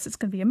Walsingham house. It's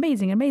going to be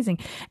amazing.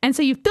 And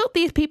so you've built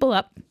these people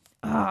up,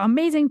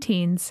 amazing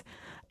teens.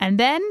 And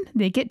then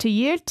they get to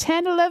year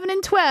 10, 11,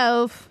 and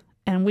 12.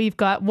 And we've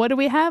got, what do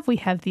we have? We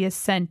have the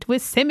Ascent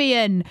with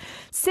Simeon.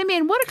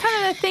 Simeon, what are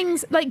kind of the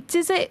things, like,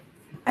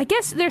 I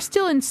guess they're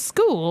still in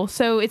school,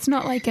 so it's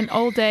not like an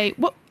all day.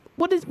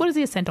 What is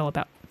the Ascent all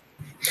about?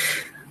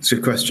 It's a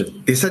good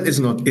question. The Ascent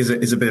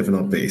is a bit of an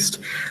odd beast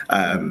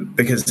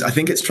because I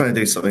think it's trying to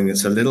do something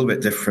that's a little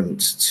bit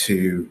different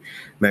to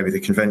maybe the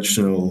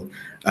conventional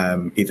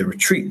either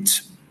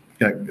retreat,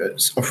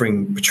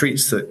 offering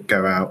retreats that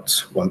go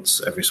out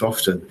once every so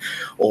often,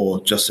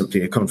 or just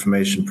simply a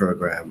confirmation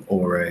program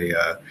or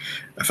a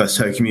First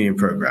Holy Communion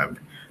program.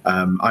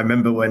 I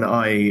remember when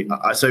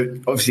so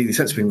obviously the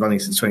Ascent's been running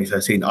since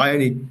 2013. I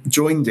only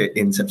joined it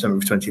in September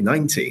of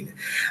 2019.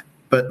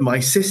 But my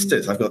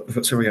sisters, I've got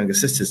several younger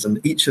sisters, and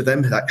each of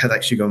them had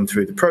actually gone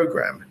through the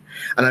program.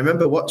 And I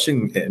remember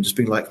watching it and just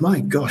being like, my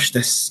gosh,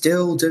 they're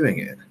still doing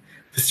it.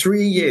 For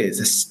 3 years,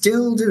 they're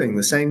still doing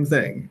the same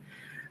thing.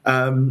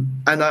 And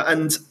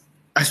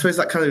I suppose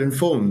that kind of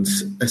informed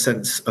a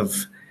sense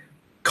of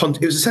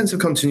it was a sense of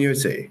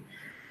continuity.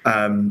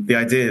 The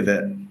idea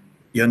that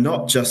you're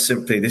not just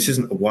simply, this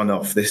isn't a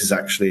one-off, this is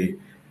actually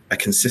a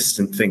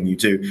consistent thing you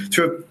do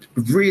through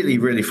a really,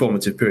 really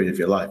formative period of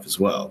your life as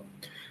well.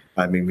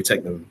 I mean, we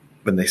take them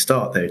when they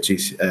start their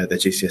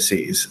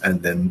GCSEs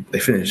and then they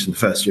finish in the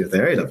first year of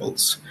their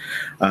A-levels.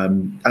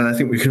 And I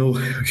think we can all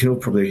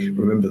probably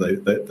remember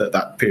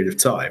that period of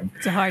time.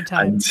 It's a hard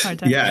time.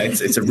 Yeah,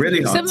 it's a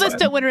really hard time. Some of us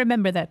don't want to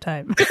remember that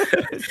time.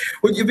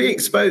 Well, you're being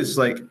exposed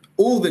like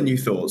all the new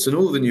thoughts and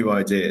all the new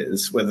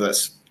ideas, whether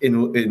that's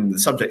in the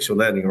subjects you're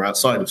learning or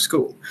outside of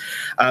school.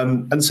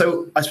 And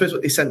so I suppose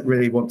what the Ascent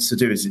really wants to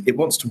do is it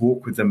wants to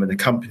walk with them and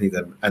accompany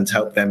them and to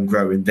help them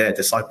grow in their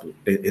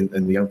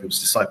in the young people's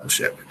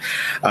discipleship.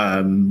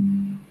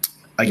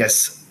 I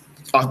guess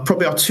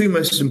probably our two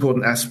most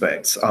important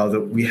aspects are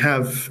that we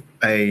have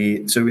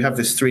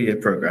this 3-year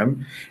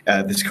program,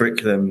 this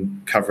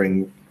curriculum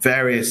covering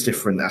various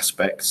different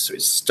aspects. So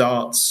it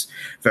starts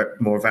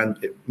more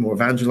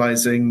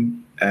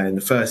evangelizing. And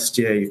the first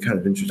year, you kind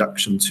of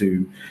introduction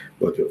to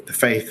the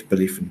faith,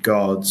 belief in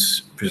God,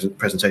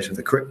 presentation of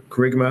the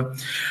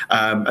charisma.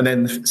 And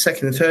then the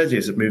second and third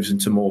years, it moves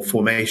into more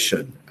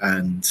formation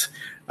and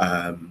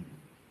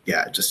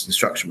just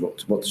instruction,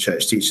 what the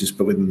church teaches,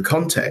 but within the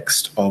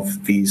context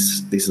of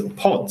these little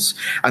pods.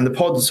 And the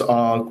pods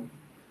are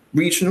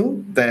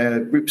regional. They're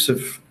groups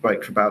of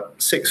like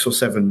about 6 or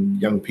 7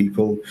 young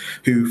people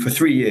who for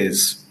 3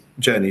 years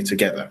journey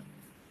together,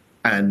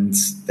 and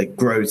they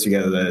grow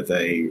together.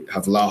 They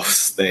have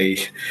laughs.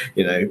 They,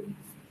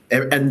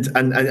 and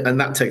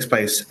that takes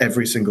place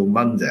every single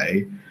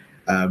Monday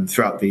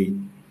throughout the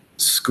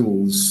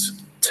school's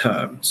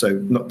term. So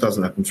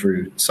doesn't happen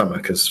through summer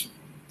because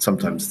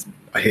sometimes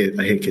I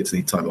hear kids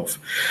need time off.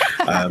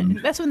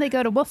 That's when they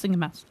go to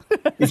Walsingham House.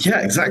 Yeah,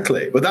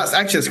 exactly. Well,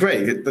 that's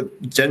great.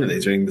 Generally,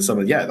 during the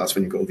summer, that's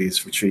when you've got all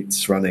these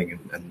retreats running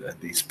and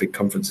these big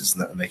conferences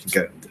and they can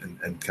go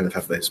and kind of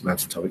have those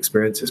mountaintop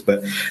experiences.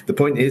 But the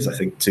point is, I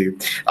think,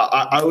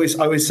 I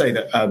always say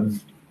that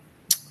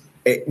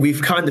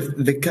it kind of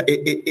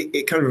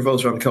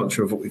revolves around the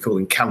culture of what we call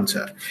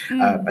encounter.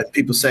 And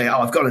people say,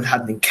 I've gone and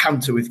had an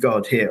encounter with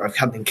God here. I've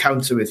had an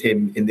encounter with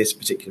him in this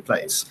particular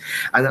place.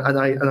 And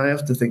I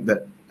often think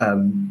that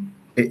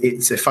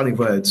it's a funny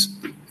word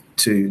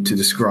to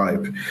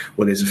describe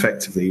what is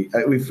effectively,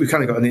 we've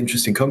kind of got an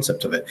interesting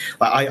concept of it.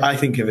 Like I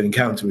think of an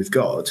encounter with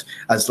God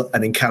as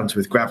an encounter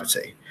with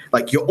gravity.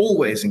 Like you're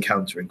always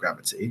encountering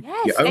gravity.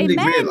 Yes, you only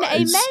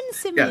amen,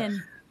 Simeon. Yeah,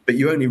 but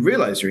you only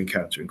realize you're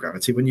encountering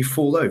gravity when you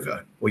fall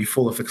over or you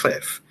fall off a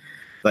cliff.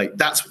 Like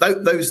that's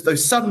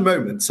those sudden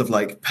moments of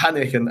like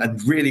panic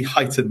and really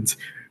heightened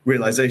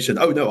realization.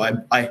 Oh no,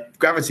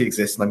 gravity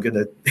exists and I'm going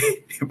to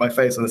hit my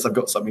face unless I've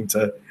got something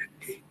to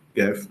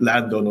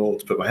land on or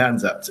to put my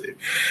hands out to.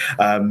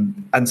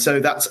 And so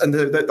that's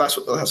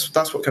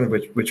what kind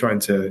of we're trying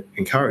to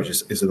encourage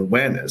is an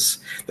awareness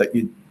that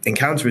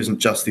encounter isn't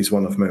just these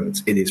one-off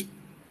moments. It is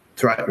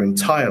throughout your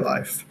entire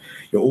life.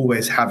 You're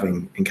always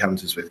having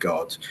encounters with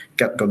God.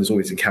 God is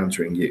always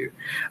encountering you.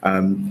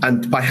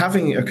 And by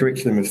having a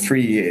curriculum of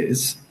 3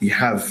 years, you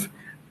have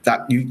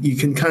that you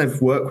can kind of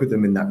work with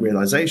them in that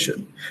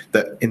realization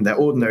that in their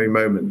ordinary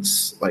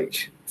moments,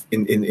 like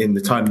in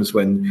the times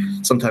when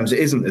sometimes it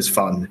isn't as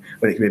fun,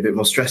 when it can be a bit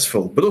more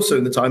stressful, but also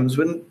in the times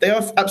when they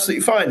are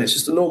absolutely fine. It's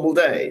just a normal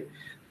day.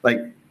 Like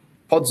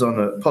pods on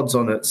at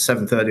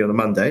 7:30 on a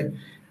Monday.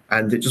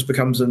 And it just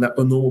becomes a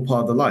normal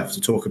part of the life to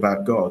talk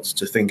about God,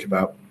 to think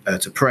about,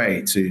 to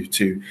pray,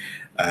 to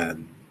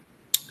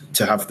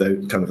have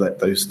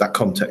that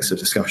context of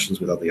discussions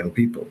with other young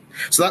people.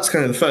 So that's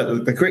kind of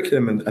the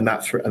curriculum and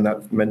that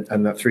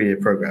 3-year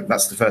program.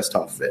 That's the first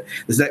half of it.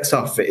 The next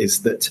half of it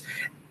is that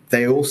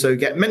they also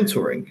get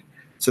mentoring.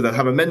 So they'll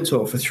have a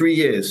mentor for 3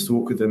 years to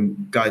walk with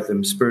them, guide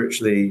them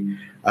spiritually,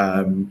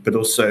 but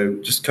also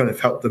just kind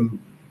of help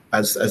them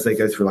as they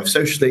go through life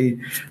socially.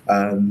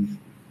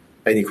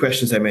 Any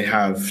questions they may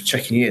have,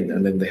 checking in,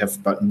 and then they have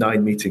about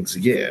 9 meetings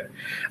a year,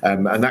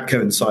 and that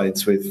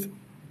coincides with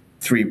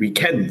 3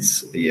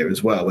 weekends a year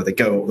as well, where they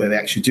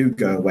actually do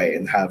go away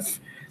and have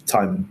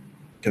time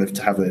kind of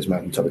to have those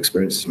mountaintop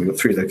experiences. We've got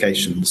 3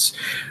 locations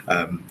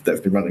that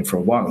have been running for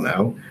a while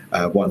now.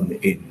 One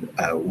in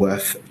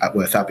Worth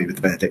Abbey with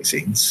the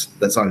Benedictines,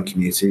 that's Zion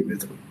Community in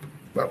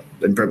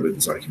Brentwood,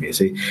 the Zion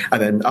Community,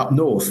 and then up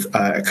north,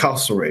 a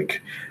Castlerigg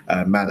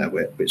Manor,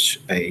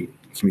 which a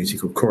community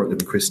called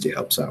Corotland Christie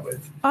helps out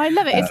with. I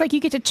love it. It's like you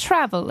get to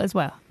travel as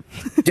well.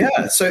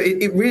 Yeah, so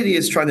it really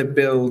is trying to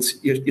build.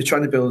 You're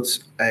trying to build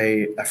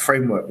a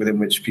framework within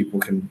which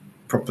people can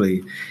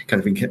properly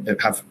kind of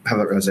have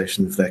that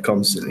realization of their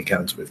constant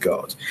encounter with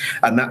God,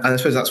 and I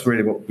suppose that's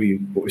really what we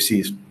see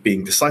as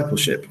being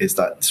discipleship, is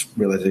that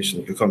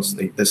realization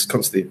that there's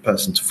constantly a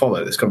person to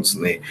follow. There's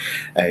constantly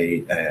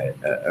a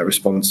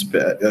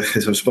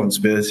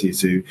responsibility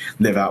to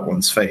live out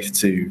one's faith.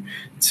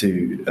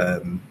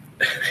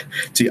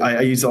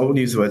 I won't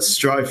use the word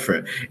strive for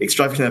it.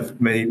 Strive can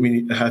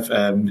have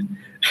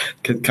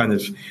kind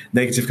of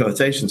negative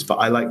connotations, but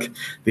I like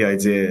the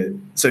idea.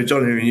 So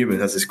John Henry Newman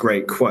has this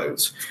great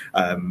quote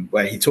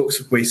where he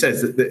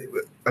says that the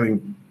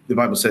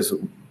Bible says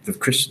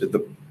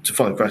that to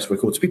follow Christ we're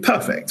called to be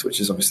perfect,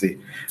 which is obviously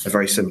a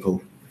very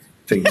simple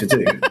thing to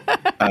do.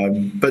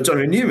 But John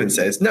Henry Newman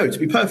says, no, to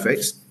be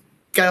perfect,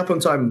 get up on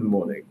time in the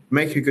morning,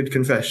 make a good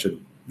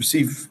confession,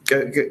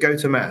 go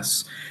to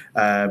mass.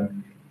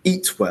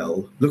 Eat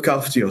well, look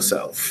after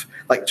yourself,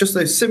 like just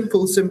those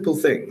simple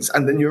things,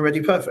 and then you're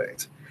already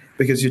perfect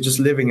because you're just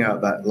living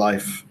out that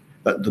life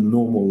that the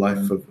normal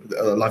life of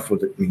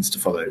what it means to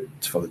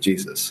follow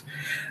Jesus.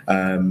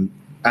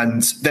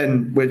 And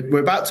then we're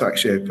about to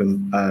actually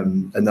open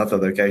another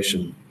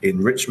location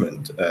in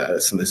Richmond,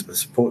 St.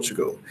 Elizabeth's,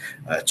 Portugal,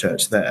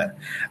 church there.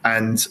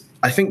 And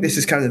I think this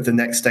is kind of the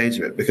next stage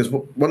of it, because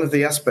one of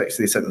the aspects of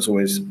the Ascent that's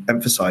always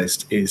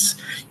emphasised is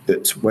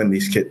that when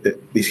these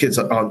kids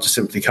aren't just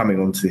simply coming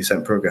onto the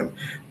Ascent programme,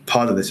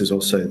 part of this is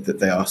also that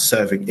they are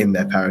serving in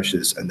their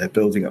parishes and they're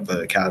building up their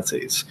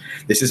localities.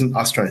 This isn't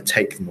us trying to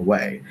take them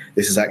away.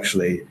 This is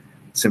actually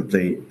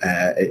simply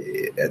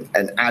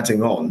an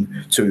adding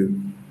on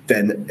to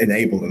then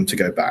enable them to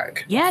go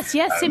back. Yes,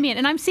 Simeon.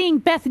 And I'm seeing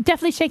Beth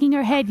definitely shaking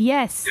her head.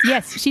 Yes,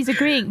 she's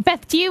agreeing.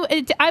 Beth,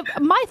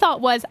 my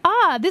thought was,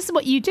 this is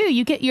what you do.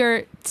 You get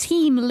your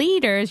team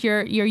leaders,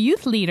 your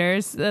youth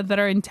leaders that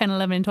are in 10,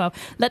 11, and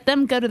 12, let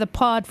them go to the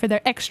pod for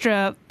their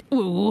extra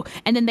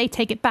and then they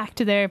take it back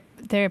to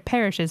their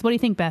parishes. What do you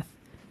think, Beth?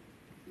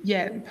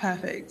 Yeah,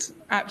 perfect.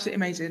 Absolutely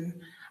amazing.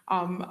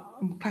 I'm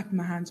clapping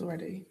my hands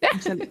already.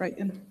 I'm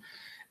celebrating.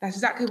 That's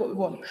exactly what we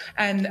want.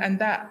 And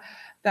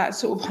that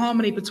sort of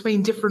harmony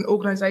between different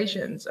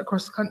organisations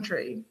across the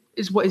country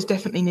is what is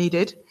definitely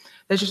needed.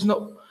 There's just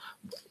not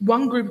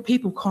one group of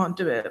people can't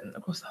do it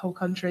across the whole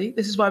country.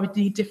 This is why we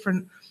need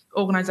different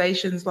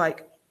organisations,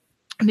 like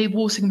we need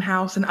Walsingham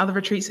House and other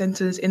retreat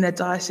centres in their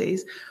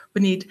diocese.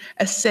 We need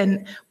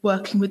Ascent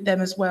working with them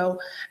as well.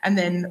 And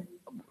then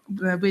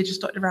we're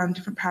just dotted around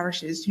different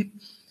parishes.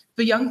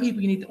 For young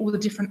people, you need all the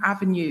different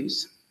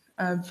avenues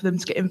for them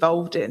to get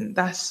involved in.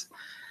 That's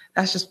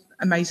just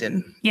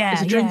amazing. Yeah,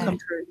 it's a dream come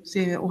true,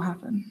 seeing it all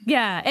happen.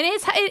 Yeah, and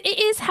it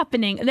is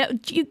happening. Now,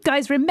 you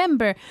guys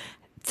remember,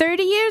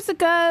 30 years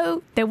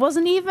ago there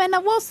wasn't even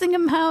a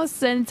Walsingham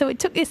House, and so it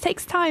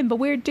takes time, but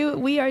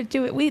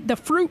the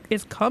fruit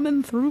is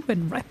coming through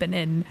and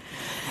ripening.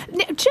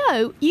 Now,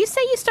 Joe, you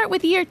say you start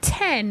with year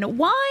 10.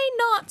 Why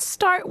not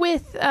start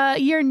with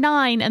year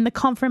 9 and the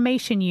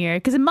confirmation year?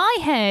 Because in my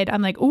head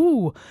I'm like,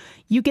 ooh,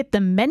 you get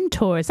the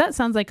mentors. That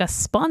sounds like a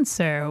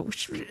sponsor.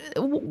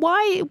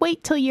 Why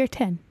wait till year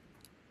 10?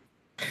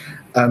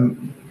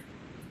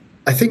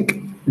 I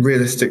think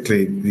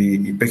realistically,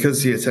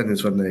 because year 10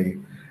 is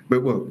when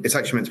it's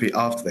actually meant to be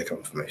after their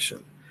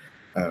confirmation.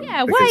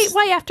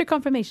 Why after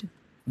confirmation?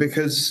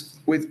 Because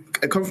with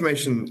a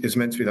confirmation is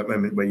meant to be that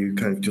moment where you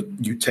kind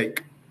of you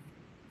take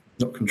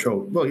not control.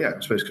 Well, yeah, I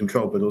suppose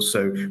control, but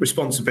also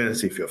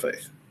responsibility for your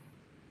faith.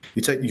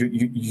 You take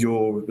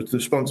the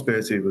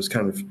responsibility was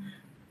kind of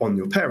on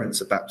your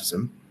parents at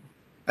baptism,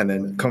 and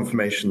then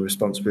confirmation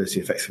responsibility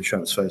effectively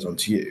transfers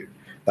onto you.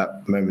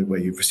 That moment where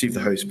you've received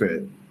the Holy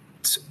Spirit,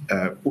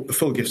 the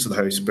full gifts of the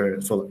Holy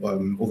Spirit, all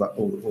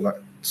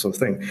that sort of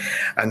thing.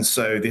 And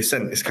so the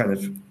Ascent is kind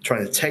of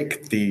trying to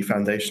take the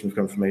foundation of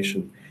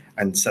confirmation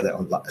and set it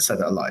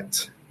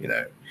alight. You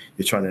know,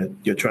 you're trying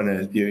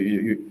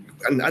to,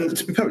 and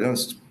to be perfectly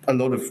honest, a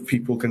lot of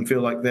people can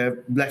feel like they're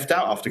left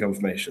out after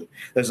confirmation.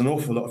 There's an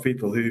awful lot of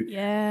people who,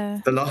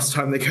 the last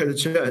time they go to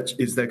church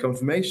is their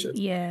confirmation.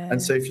 Yeah.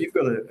 And so if you've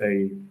got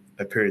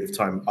a period of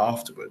time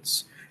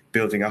afterwards,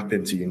 building up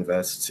into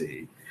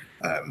university,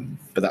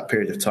 but that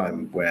period of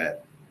time where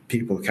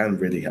people can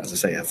really, as I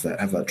say, have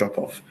that drop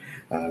off,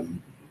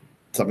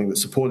 something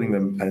that's supporting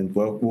them and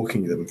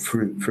walking them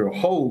through a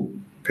whole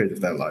period of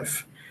their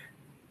life,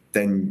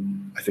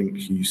 then I think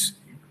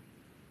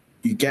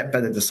you get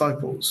better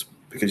disciples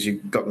because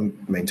you've got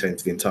them maintained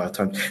for the entire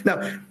time.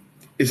 Now,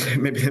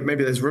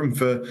 maybe there's room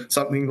for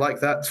something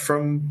like that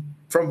from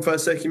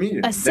First Day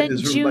Communion. Ascent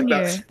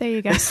Junior. Like there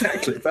you go.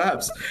 Exactly,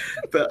 perhaps.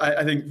 But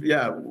I think,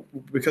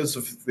 because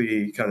of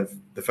the kind of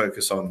the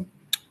focus on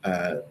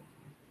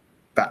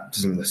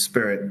baptism in the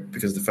Spirit,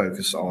 because of the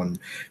focus on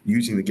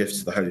using the gifts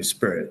of the Holy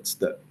Spirit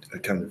that are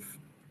kind of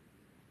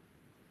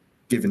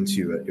given to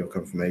you at your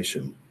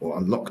confirmation or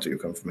unlocked at your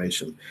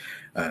confirmation,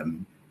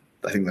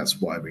 I think that's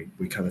why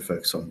we kind of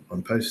focus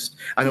on post.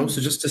 And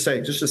also just to say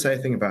a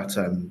thing about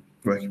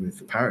working with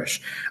the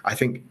parish, I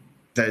think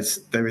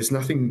there is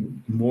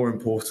nothing more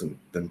important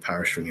than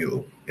parish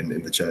renewal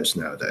in the church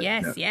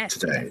nowadays.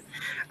 Today.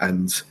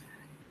 And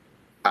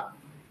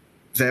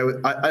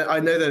I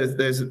know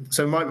there's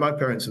so my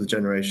parents are the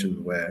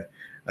generation where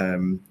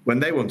when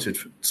they wanted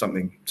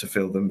something to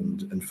fill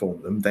them and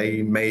form them,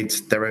 they made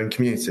their own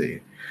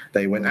community.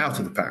 They went out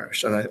of the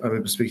parish. And I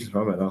remember speaking to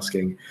my mum and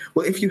asking,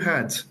 well, if you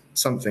had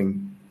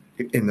something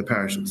in the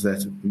parish that was there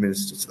to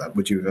minister to that,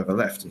 would you have ever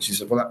left? And she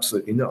said, well,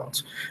 absolutely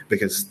not,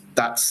 because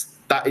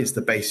that is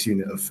the base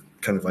unit of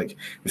kind of like,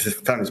 if the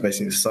family is the base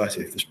unit of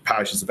society, if the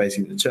parish is the base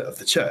unit of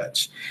the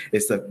church,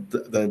 it's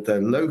the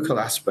local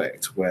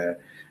aspect where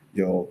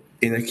you're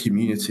in a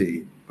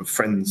community of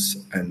friends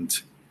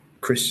and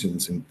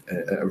Christians and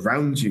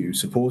around you,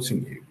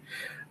 supporting you.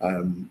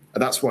 And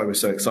that's why we're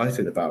so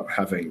excited about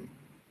having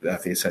the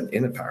Ascent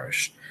in a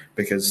parish,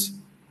 because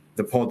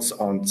the pods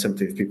aren't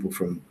simply of people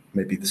from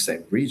maybe the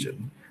same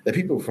region. They're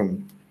people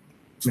from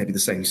maybe the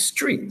same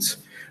street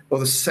or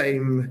the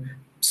same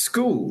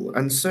school.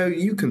 And so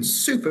you can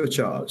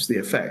supercharge the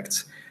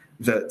effect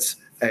that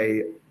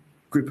a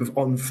group of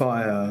on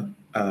fire,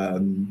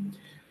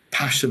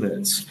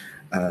 passionate,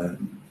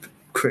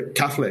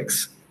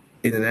 Catholics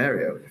in an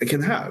area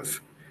can have.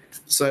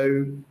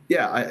 So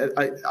yeah,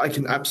 I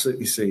can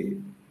absolutely see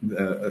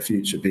a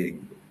future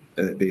being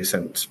the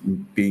Ascent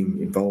being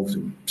involved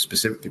in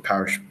specifically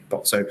parish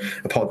pod. So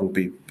a pod will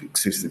be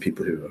exclusively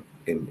people who are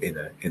in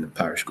a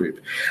parish group,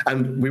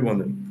 and we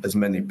want as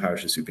many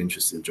parishes who'd be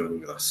interested in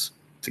joining with us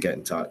to get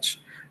in touch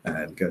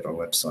and go to our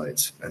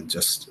website and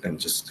just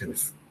kind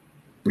of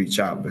reach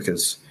out,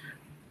 because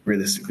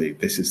realistically,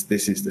 this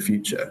is the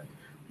future.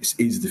 This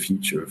is the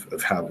future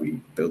of how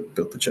we build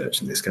the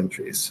church in this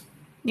country. Is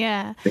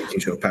making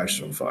sure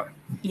parishes are on fire.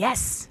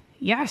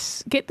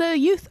 Yes, get the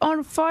youth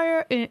on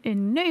fire,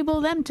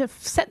 enable them to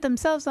set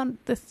themselves on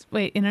this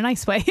way, in a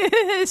nice way,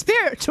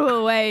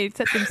 spiritual way,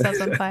 set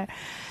themselves on fire.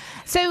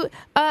 So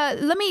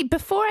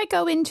before I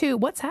go into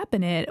what's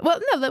happening,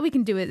 we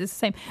can do it the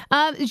same.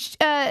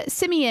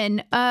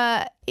 Simeon,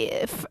 are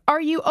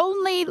you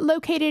only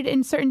located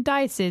in certain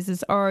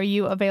dioceses, or are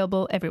you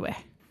available everywhere?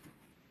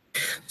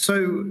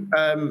 So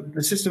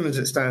the system as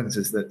it stands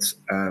is that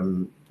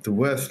the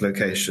Worth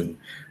location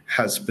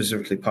has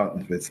specifically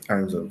partnered with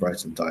Arundel and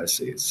Brighton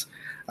Diocese.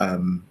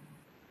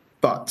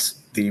 But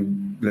the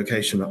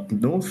location up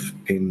north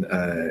in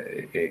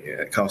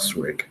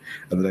Castlereagh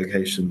and the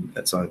location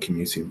at Zion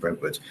Community in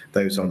Brentwood,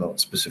 those are not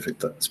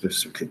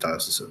specifically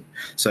diocesan.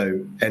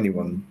 So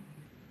anyone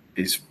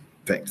is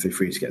effectively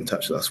free to get in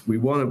touch with us. We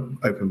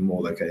want to open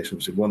more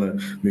locations. We want to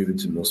move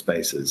into more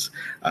spaces.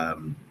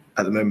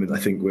 At the moment, I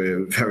think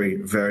we're very,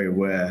 very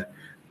aware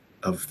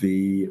of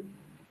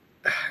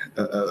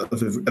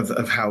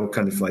of how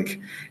kind of like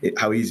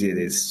how easy it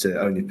is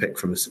to only pick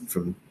from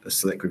a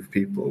select group of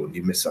people, and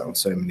you miss out on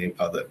so many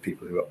other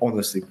people who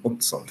honestly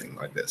want something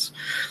like this.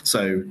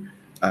 So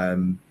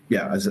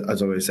as I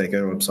always say,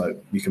 go to our website,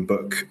 you can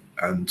book,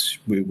 and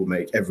we will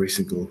make every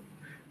single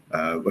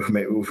we'll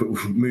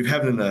move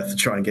heaven and earth to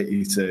try and get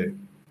you to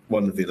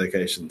one of the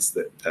locations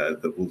that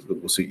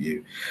will suit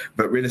you.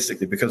 But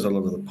realistically, because a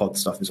lot of the pod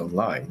stuff is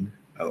online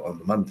on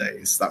the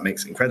Mondays, that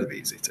makes it incredibly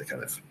easy to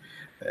kind of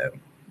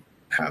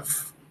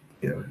have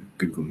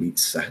Google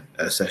Meets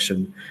a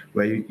session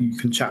where you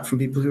can chat from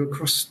people who are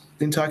across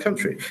the entire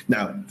country.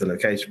 Now, the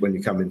location, when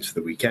you come into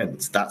the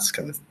weekends, that's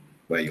kind of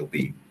where you'll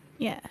be.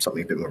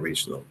 Something a bit more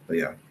regional.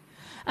 But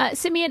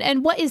Simeon,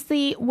 and what is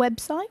the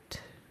website?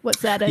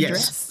 What's that address?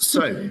 Yes,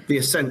 so the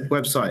Ascent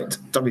website,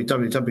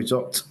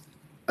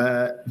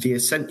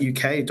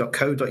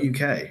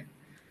 www.theascentuk.co.uk.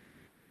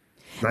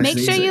 Nice. Make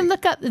sure you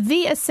look up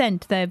The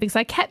Ascent, though, because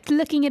I kept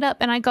looking it up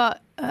and I got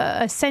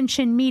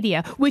Ascension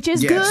Media, which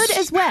is good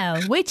as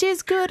well. But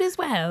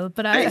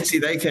see,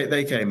 they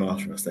came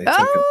after us.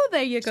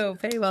 There you go.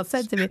 Very well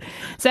said to me.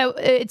 So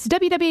it's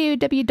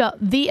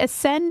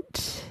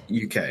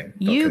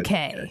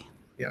www.theascentuk.uk.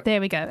 Yeah.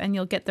 There we go, and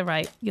you'll get the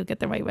right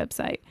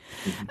website.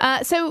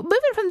 Mm-hmm. So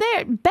moving from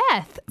there,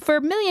 Beth, for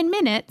Million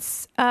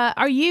Minutes,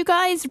 are you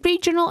guys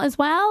regional as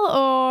well,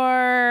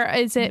 or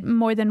is it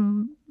more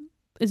than?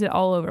 Is it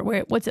all over?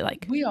 What's it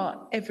like? We are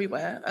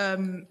everywhere.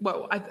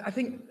 I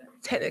think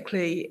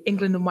technically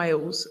England and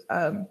Wales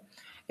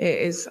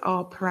is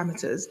our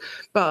parameters,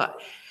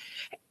 but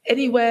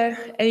anywhere,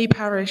 any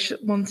parish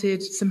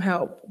wanted some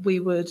help, we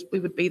would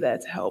be there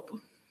to help.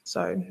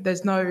 So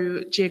there's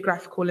no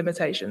geographical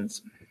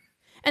limitations.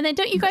 And then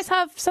don't you guys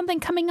have something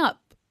coming up?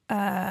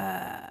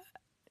 An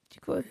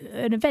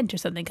event or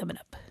something coming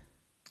up?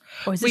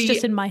 Or is this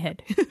just in my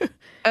head?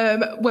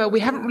 We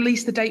haven't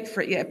released the date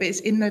for it yet, but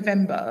it's in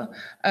November.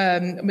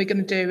 And we're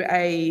going to do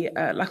a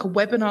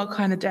webinar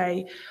kind of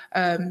day,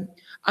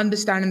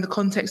 understanding the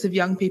context of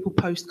young people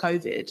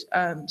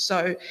post-COVID.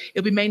 So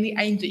it'll be mainly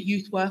aimed at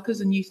youth workers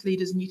and youth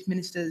leaders and youth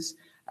ministers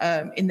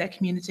in their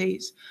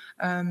communities.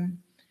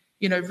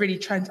 Really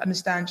trying to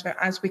understand,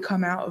 as we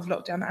come out of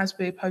lockdown, as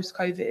we're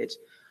post-COVID,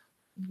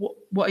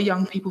 what are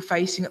young people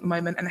facing at the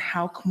moment, and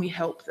how can we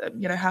help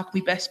them? How can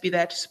we best be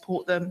there to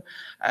support them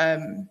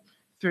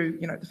through,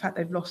 the fact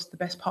they've lost the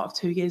best part of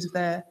 2 years of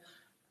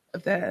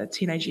their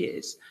teenage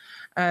years.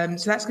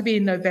 So that's going to be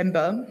in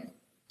November,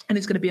 and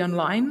it's going to be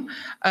online.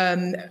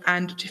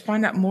 And to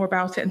find out more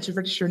about it and to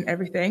register and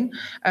everything,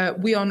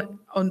 we on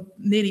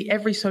nearly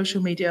every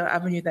social media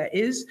avenue there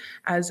is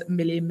as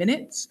Million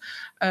Minutes,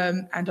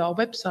 and our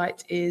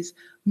website is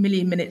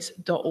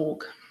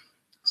millionminutes.org.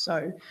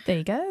 So there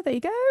you go.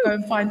 Go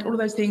and find all of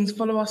those things,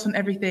 follow us on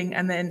everything,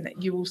 and then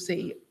you will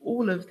see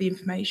all of the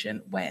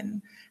information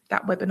when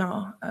that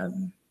webinar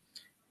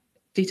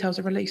details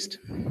are released.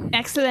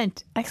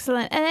 Excellent.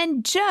 And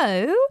then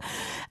Joe,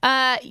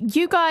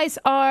 you guys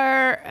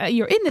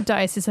you're in the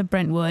Diocese of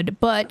Brentwood,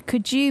 but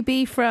could you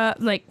be for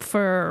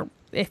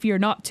if you're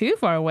not too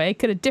far away,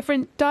 could a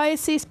different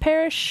diocese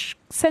parish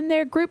send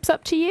their groups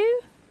up to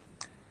you?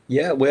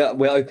 Yeah,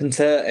 we're open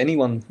to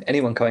anyone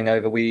coming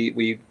over.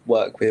 We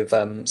work with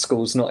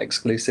schools not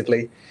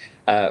exclusively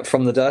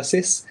from the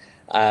diocese.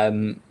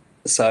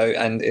 So,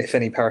 and if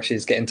any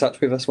parishes get in touch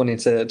with us wanting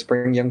to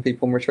bring young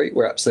people on retreat,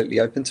 we're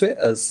absolutely open to it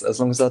as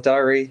long as our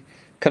diary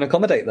can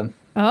accommodate them.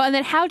 Oh, and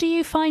then how do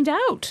you find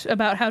out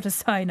about how to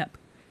sign up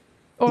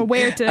or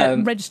where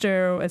to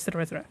register, et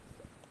cetera, et cetera?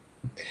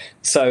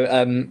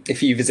 So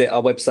if you visit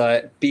our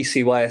website,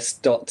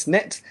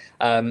 bcys.net,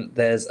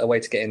 there's a way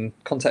to get in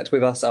contact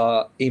with us.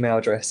 Our email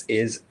address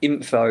is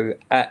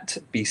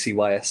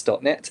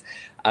info@bcys.net.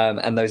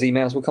 And those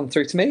emails will come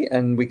through to me,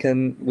 and we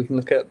can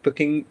look at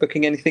booking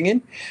anything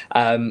in.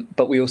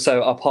 But we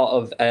also are part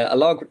of a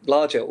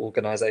larger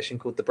organisation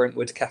called the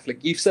Brentwood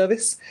Catholic Youth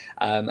Service,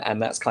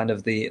 and that's kind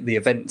of the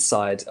event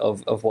side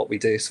of what we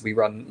do. So we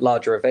run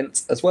larger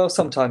events as well,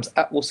 sometimes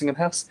at Walsingham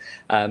House,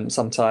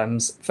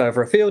 sometimes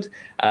further afield.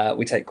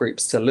 We take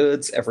groups to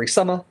Lourdes every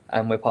summer,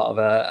 and we're part of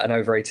an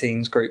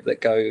over-18s group that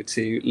go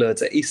to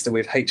Lourdes at Easter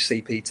with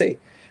HCPT.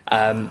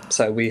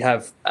 So we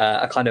have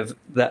a kind of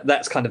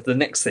that's kind of the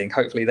next thing.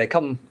 Hopefully they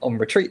come on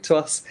retreat to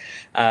us,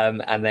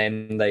 and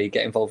then they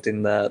get involved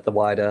in the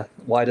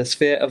wider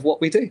sphere of what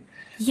we do.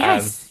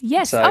 Yes.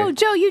 So Oh,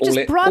 Joe, you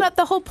just brought up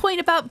the whole point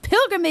about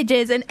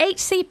pilgrimages and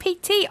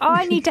HCPT.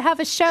 I need to have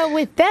a show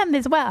with them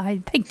as well.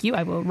 Thank you.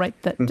 I will write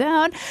that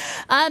down.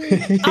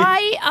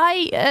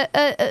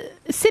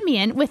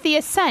 Simeon, with the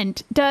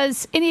Ascent,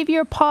 does any of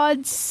your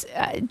pods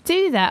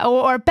do that?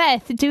 Or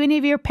Beth, do any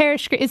of your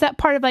parish? Is that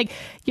part of like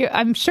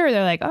I'm sure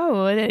they're like,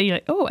 oh, you're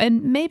like, oh,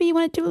 and maybe you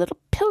want to do a little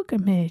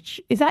pilgrimage.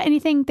 Is that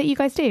anything that you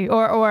guys do,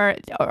 or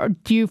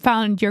do you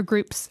found your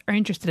groups are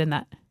interested in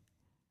that?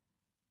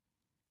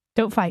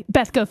 Don't fight.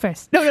 Beth, go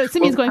first. No,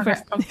 Simeon's going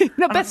first.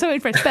 No, Beth's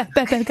going first. Beth,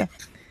 go.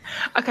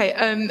 Okay,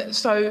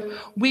 so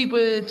we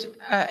would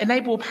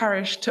enable a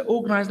parish to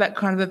organise that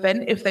kind of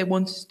event if they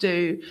wanted to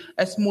do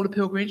a smaller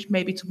pilgrimage,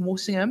 maybe to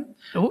Walsingham,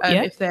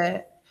 if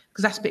they're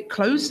because that's a bit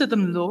closer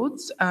than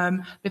Lourdes.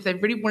 If they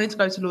really wanted to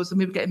go to Lourdes, then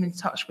we would get them in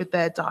touch with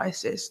their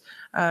diocese,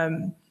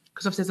 because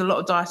obviously there's a lot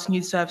of diocesan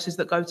youth services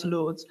that go to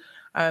Lourdes.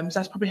 So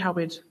that's probably how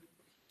we'd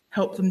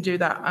help them do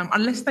that,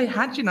 unless they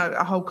had,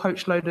 a whole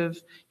coach load of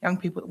young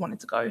people that wanted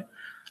to go.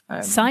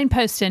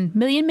 Signposting.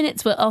 Million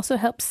Minutes will also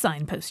help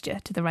signpost you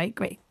to the right.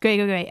 Great.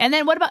 And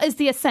then what about is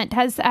the Ascent?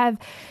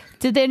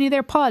 Did any of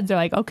their pods are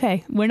like,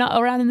 okay, we're not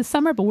around in the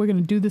summer, but we're going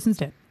to do this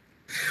instead?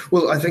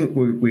 Well, I think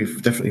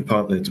we've definitely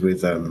partnered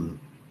with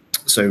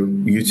so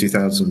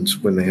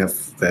U2000 when they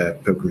have their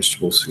pilgrimage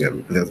to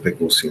Walsingham, they have the big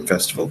Walsingham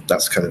Festival.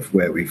 That's kind of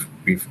where we've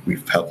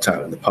helped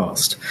out in the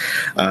past.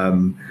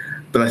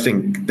 But I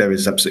think there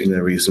is absolutely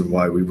no reason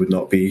why we would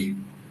not be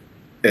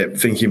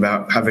thinking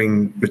about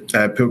having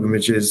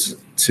pilgrimages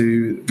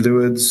to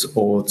Lourdes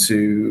or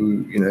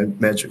to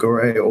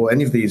Medjugorje or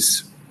any of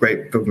these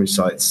great pilgrimage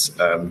sites.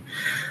 And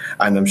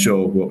I'm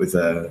sure what with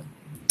the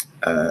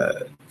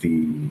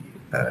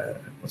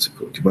what's it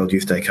called, World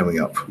Youth Day coming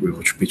up, we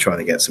will be trying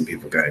to get some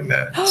people going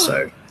there.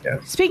 So yeah.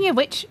 Speaking of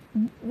which,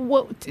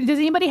 does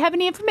anybody have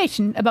any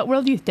information about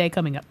World Youth Day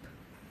coming up?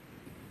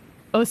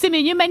 Oh,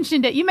 Simeon, you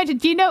mentioned it.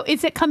 Do you know,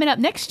 is it coming up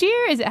next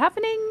year? Is it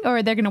happening?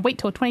 Or they're going to wait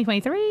till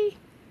 2023?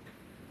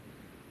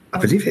 I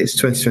believe it's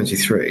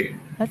 2023.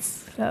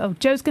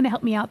 Joe's going to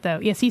help me out, though.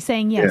 Yes, he's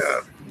saying yes.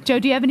 Yeah. Joe,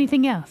 do you have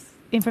anything else,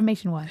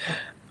 information-wise?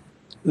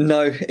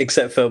 No,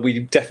 except for we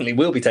definitely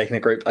will be taking a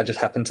group. I just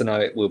happen to know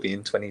it will be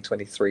in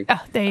 2023.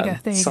 Oh, there you go.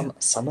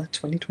 Summer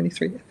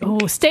 2023, I think.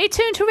 Oh, stay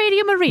tuned to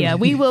Radio Maria.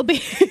 We will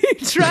be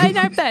trying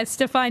our best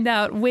to find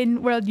out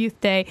when World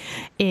Youth Day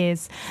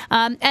is.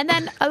 And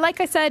then,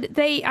 like I said,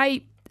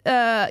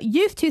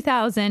 Youth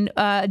 2000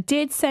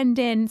 did send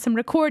in some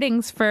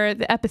recordings for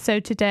the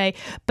episode today,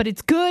 but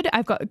it's good.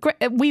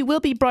 We will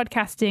be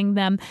broadcasting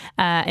them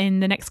in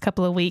the next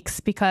couple of weeks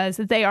because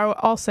they are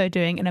also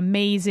doing an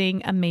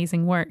amazing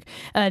work.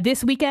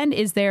 This weekend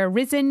is their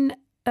Risen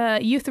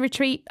youth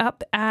retreat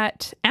up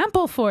at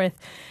Ampleforth.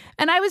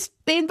 And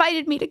they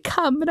invited me to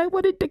come, and I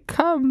wanted to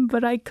come,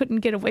 but I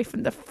couldn't get away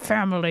from the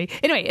family.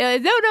 Anyway,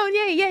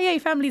 yay,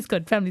 family's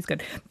good.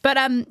 But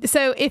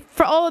so if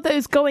for all of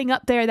those going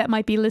up there that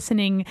might be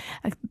listening,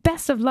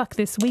 best of luck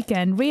this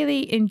weekend.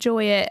 Really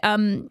enjoy it.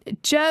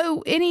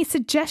 Joe, any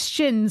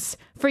suggestions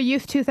for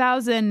Youth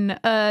 2000?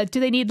 Do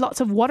they need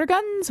lots of water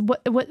guns?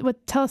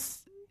 What? Tell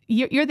us.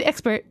 You're the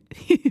expert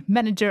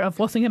manager of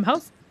Walsingham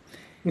House.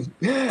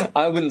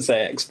 I wouldn't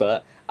say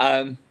expert.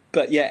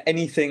 But yeah,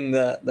 anything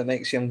that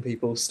makes young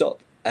people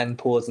stop and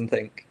pause and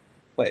think,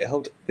 wait,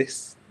 hold,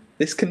 this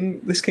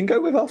can go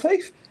with our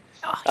faith.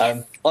 Oh,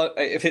 yes.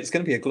 If it's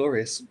going to be a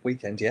glorious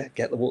weekend,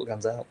 get the water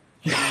guns out.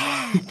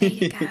 Yeah, there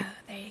you go.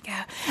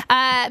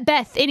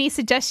 Beth, any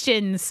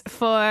suggestions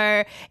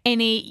for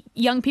any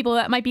young people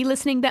that might be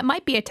listening that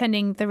might be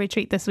attending the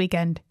retreat this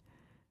weekend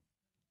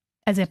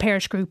as a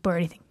parish group or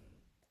anything?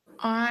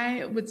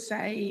 I would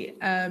say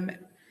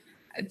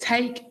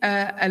take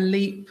a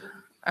leap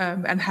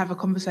and have a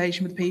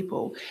conversation with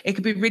people. It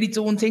could be really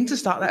daunting to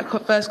start that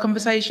first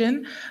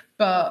conversation,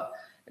 but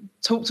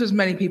talk to as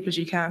many people as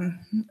you can,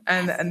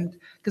 and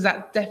because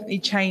that definitely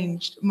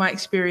changed my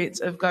experience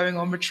of going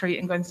on retreat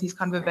and going to these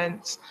kind of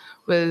events.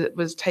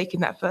 Was taking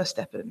that first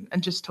step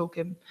and just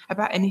talking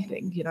about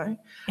anything.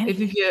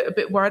 If you're a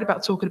bit worried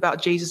about talking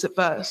about Jesus at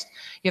first,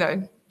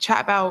 chat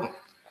about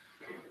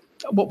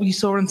what we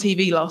saw on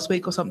TV last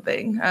week or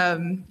something.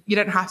 You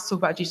don't have to talk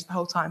about Jesus the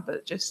whole time,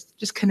 but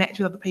just connect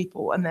with other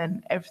people, and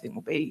then everything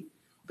will be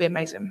be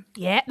amazing.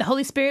 Yeah, the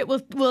Holy Spirit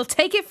will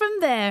take it from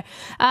there.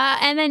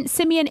 And then,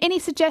 Simeon, any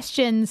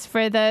suggestions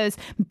for those?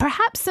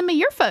 Perhaps some of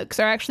your folks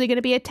are actually going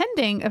to be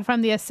attending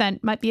from the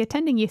Ascent, might be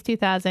attending Youth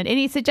 2000.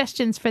 Any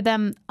suggestions for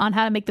them on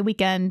how to make the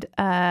weekend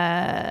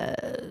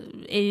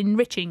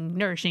enriching,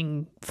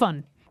 nourishing,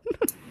 fun?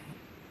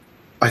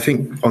 I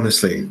think,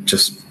 honestly,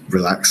 just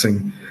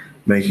relaxing,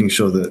 making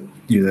sure that,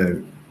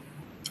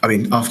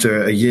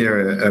 after a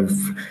year of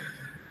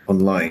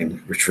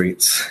online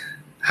retreats,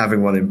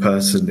 having one in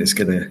person is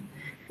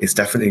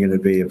definitely going to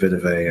be a bit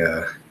of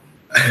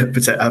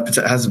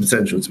has the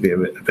potential to be a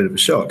bit of a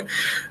shock.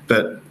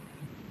 But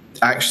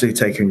actually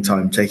taking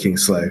time, taking it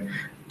slow,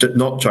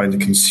 not trying to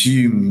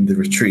consume the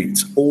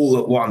retreat all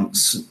at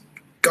once.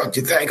 God,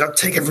 you think I'd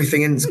take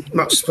everything in as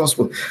much as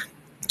possible.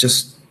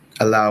 Just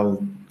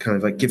allow,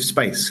 give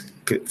space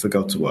for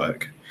God to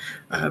work.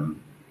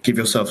 Give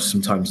yourself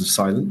some times of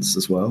silence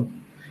as well.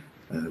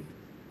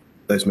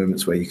 Those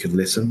moments where you can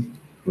listen,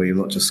 where you're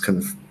not just kind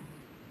of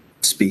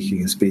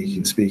speaking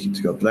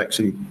to God, but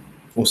actually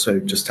also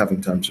just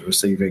having times of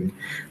receiving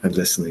and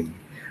listening.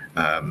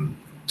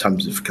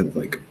 Times of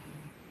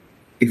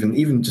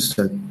even just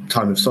a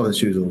time of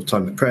solitude or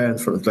time of prayer in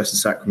front of the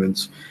Blessed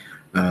Sacrament.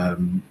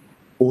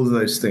 All of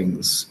those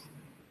things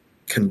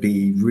can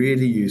be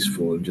really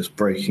useful in just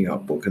breaking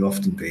up what can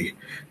often be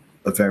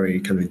a very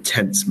kind of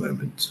intense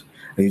moment.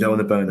 And you don't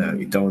want to burn out.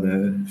 You don't want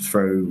to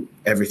throw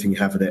everything you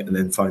have at it and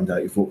then find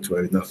out you've walked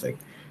away with nothing.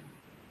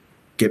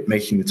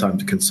 Making the time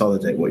to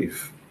consolidate what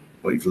you've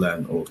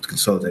learned, or to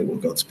consolidate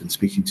what God's been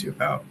speaking to you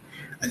about,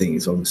 I think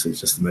is honestly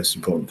just the most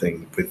important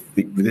thing with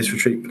this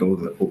retreat, but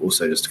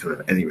also just kind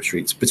of any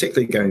retreats,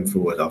 particularly going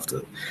forward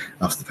after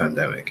the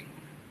pandemic.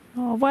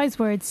 Oh, wise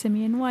words,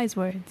 Simeon, wise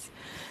words.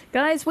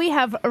 Guys, we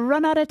have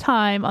run out of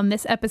time on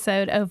this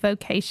episode of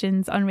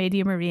Vocations on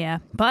Radio Maria.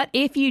 But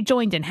if you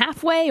joined in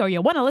halfway or you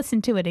want to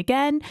listen to it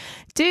again,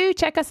 do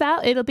check us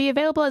out. It'll be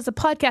available as a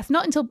podcast,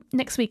 not until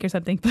next week or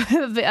something,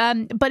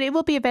 but it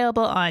will be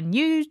available on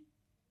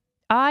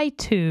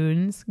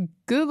iTunes,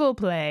 Google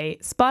Play,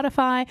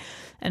 Spotify,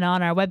 and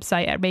on our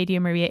website at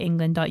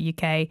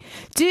radiomariaengland.uk.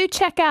 Do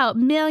check out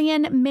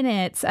Million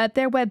Minutes at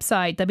their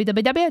website,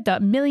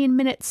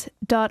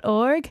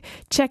 www.millionminutes.org.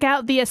 Check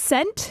out The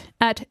Ascent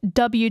at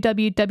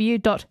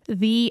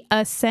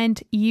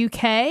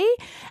www.theascentuk.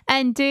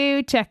 And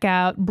do check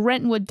out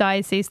Brentwood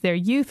Diocese, their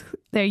youth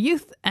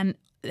and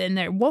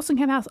their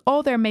Walsingham House,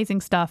 all their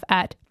amazing stuff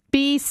at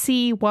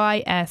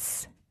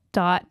bcys.net.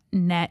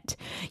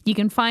 You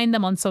can find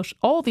them on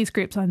all these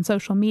groups on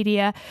social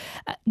media.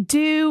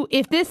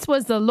 If this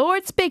was the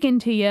Lord speaking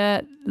to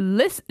you,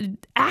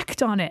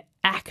 act on it.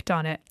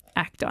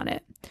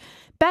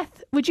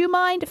 Beth, would you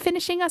mind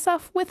finishing us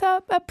off with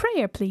a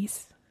prayer,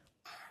 please?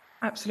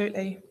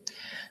 Absolutely.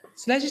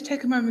 So let's just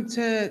take a moment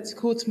to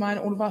call to mind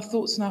all of our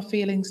thoughts and our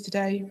feelings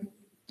today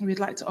we'd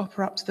like to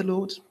offer up to the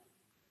Lord.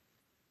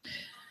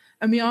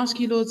 And we ask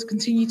you, Lord, to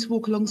continue to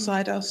walk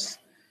alongside us,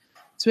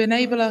 to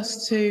enable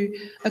us to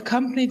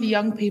accompany the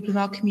young people in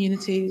our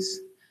communities,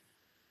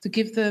 to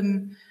give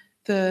them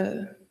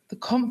the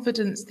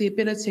confidence, the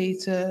ability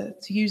to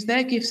use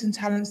their gifts and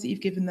talents that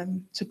you've given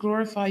them to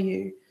glorify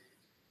you,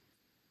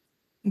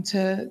 and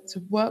to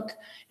work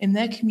in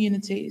their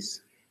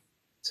communities,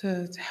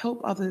 to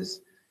help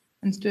others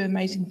and to do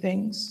amazing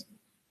things.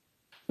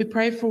 We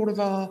pray for all of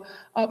our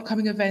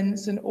upcoming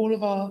events and all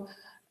of our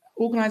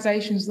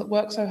organisations that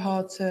work so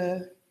hard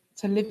to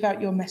live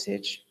out your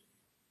message.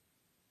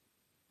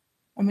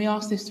 And we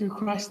ask this through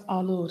Christ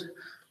our Lord.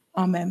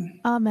 Amen.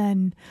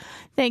 Amen.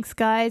 Thanks,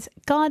 guys.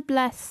 God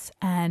bless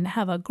and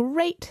have a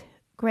great,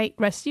 great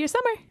rest of your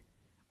summer.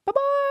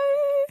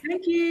 Bye-bye.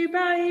 Thank you.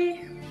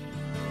 Bye.